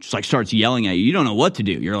just like starts yelling at you. You don't know what to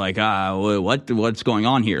do. You're like, what's going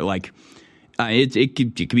on here? Like, it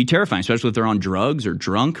could be terrifying, especially if they're on drugs or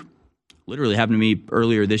drunk. Literally happened to me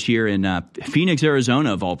earlier this year in Phoenix,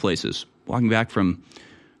 Arizona, of all places. Walking back from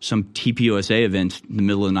some TPUSA event in the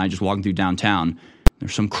middle of the night, just walking through downtown.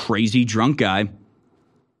 There's some crazy drunk guy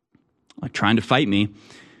like trying to fight me.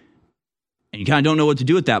 And you kind of don't know what to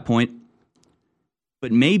do at that point.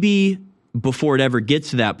 But maybe before it ever gets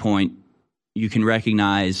to that point, you can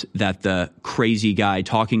recognize that the crazy guy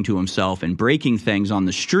talking to himself and breaking things on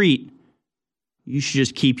the street, you should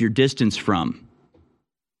just keep your distance from.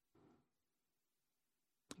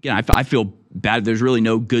 Again, I feel bad. There's really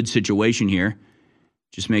no good situation here.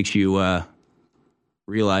 Just makes you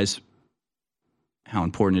realize how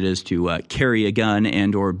important it is to carry a gun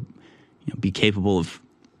and or be capable of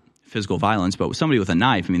physical violence. But with somebody with a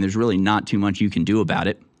knife, I mean, there's really not too much you can do about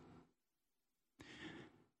it.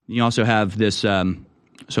 You also have this, so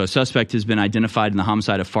a suspect has been identified in the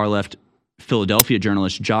homicide of far-left Philadelphia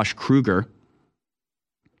journalist Josh Kruger.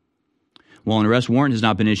 While an arrest warrant has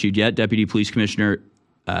not been issued yet, Deputy Police Commissioner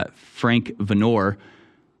Frank Venor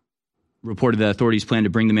reported that authorities plan to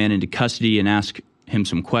bring the man into custody and ask him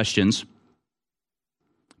some questions.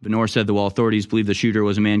 Venor said that while authorities believe the shooter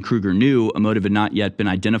was a man Kruger knew, a motive had not yet been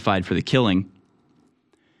identified for the killing.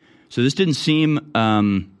 So this didn't seem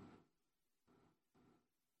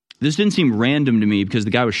random to me because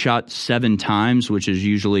the guy was shot 7 times, which is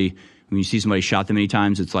usually When you see somebody shot that many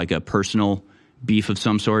times, it's like a personal beef of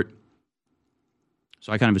some sort.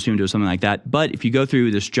 So I kind of assumed it was something like that. But if you go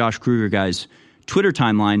through this Josh Kruger guy's Twitter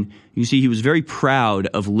timeline, you see he was very proud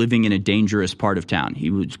of living in a dangerous part of town. He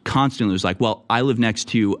was constantly like, well, I live next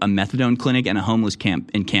to a methadone clinic and a homeless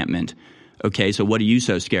encampment. Okay, so what are you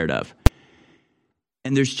so scared of?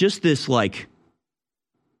 And there's just this like,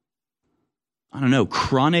 I don't know,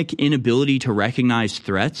 chronic inability to recognize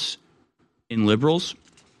threats in liberals.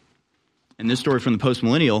 And this story from the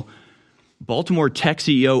Post-Millennial, Baltimore tech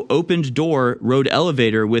CEO opened door, rode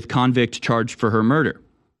elevator with convict charged for her murder.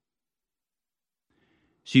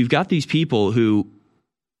 So you've got these people who,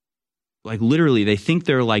 like, literally, they think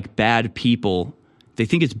they're like bad people. They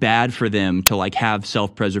think it's bad for them to like have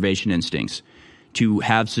self-preservation instincts, to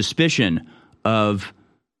have suspicion of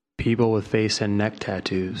people with face and neck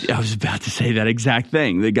tattoos. I was about to say that exact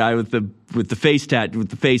thing. The guy with the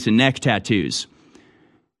face and neck tattoos.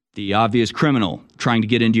 The obvious criminal trying to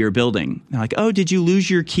get into your building. They're like, oh, did you lose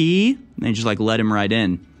your key? And they just like let him right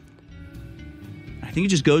in. I think it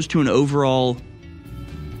just goes to an overall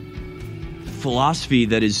philosophy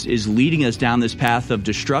that is leading us down this path of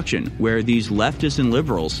destruction, where these leftists and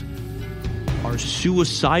liberals are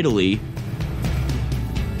suicidally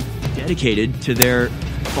dedicated to their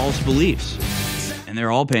false beliefs, and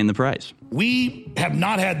they're all paying the price. We have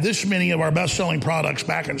not had this many of our best-selling products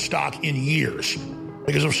back in stock in years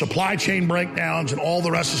because of supply chain breakdowns and all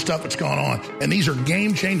the rest of the stuff that's gone on. And these are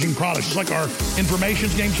game-changing products. Just like our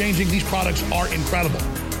information's game-changing, these products are incredible.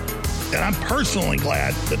 And I'm personally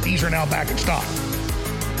glad that these are now back in stock.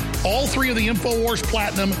 All three of the InfoWars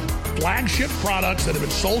Platinum flagship products that have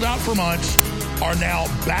been sold out for months are now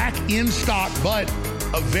back in stock, but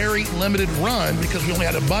a very limited run because we only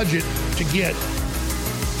had a budget to get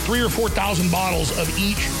 3,000 or 4,000 bottles of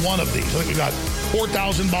each one of these. I think we've got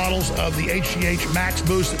 4,000 bottles of the HGH Max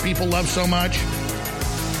Boost that people love so much.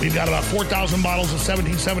 We've got about 4,000 bottles of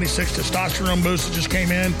 1776 Testosterone Boost that just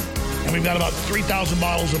came in. And we've got about 3,000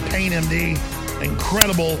 bottles of Pain MD,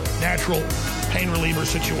 incredible natural pain reliever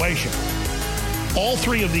situation. All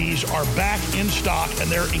three of these are back in stock, and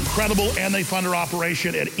they're incredible, and they fund our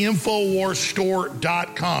operation at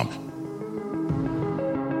InfoWarsStore.com.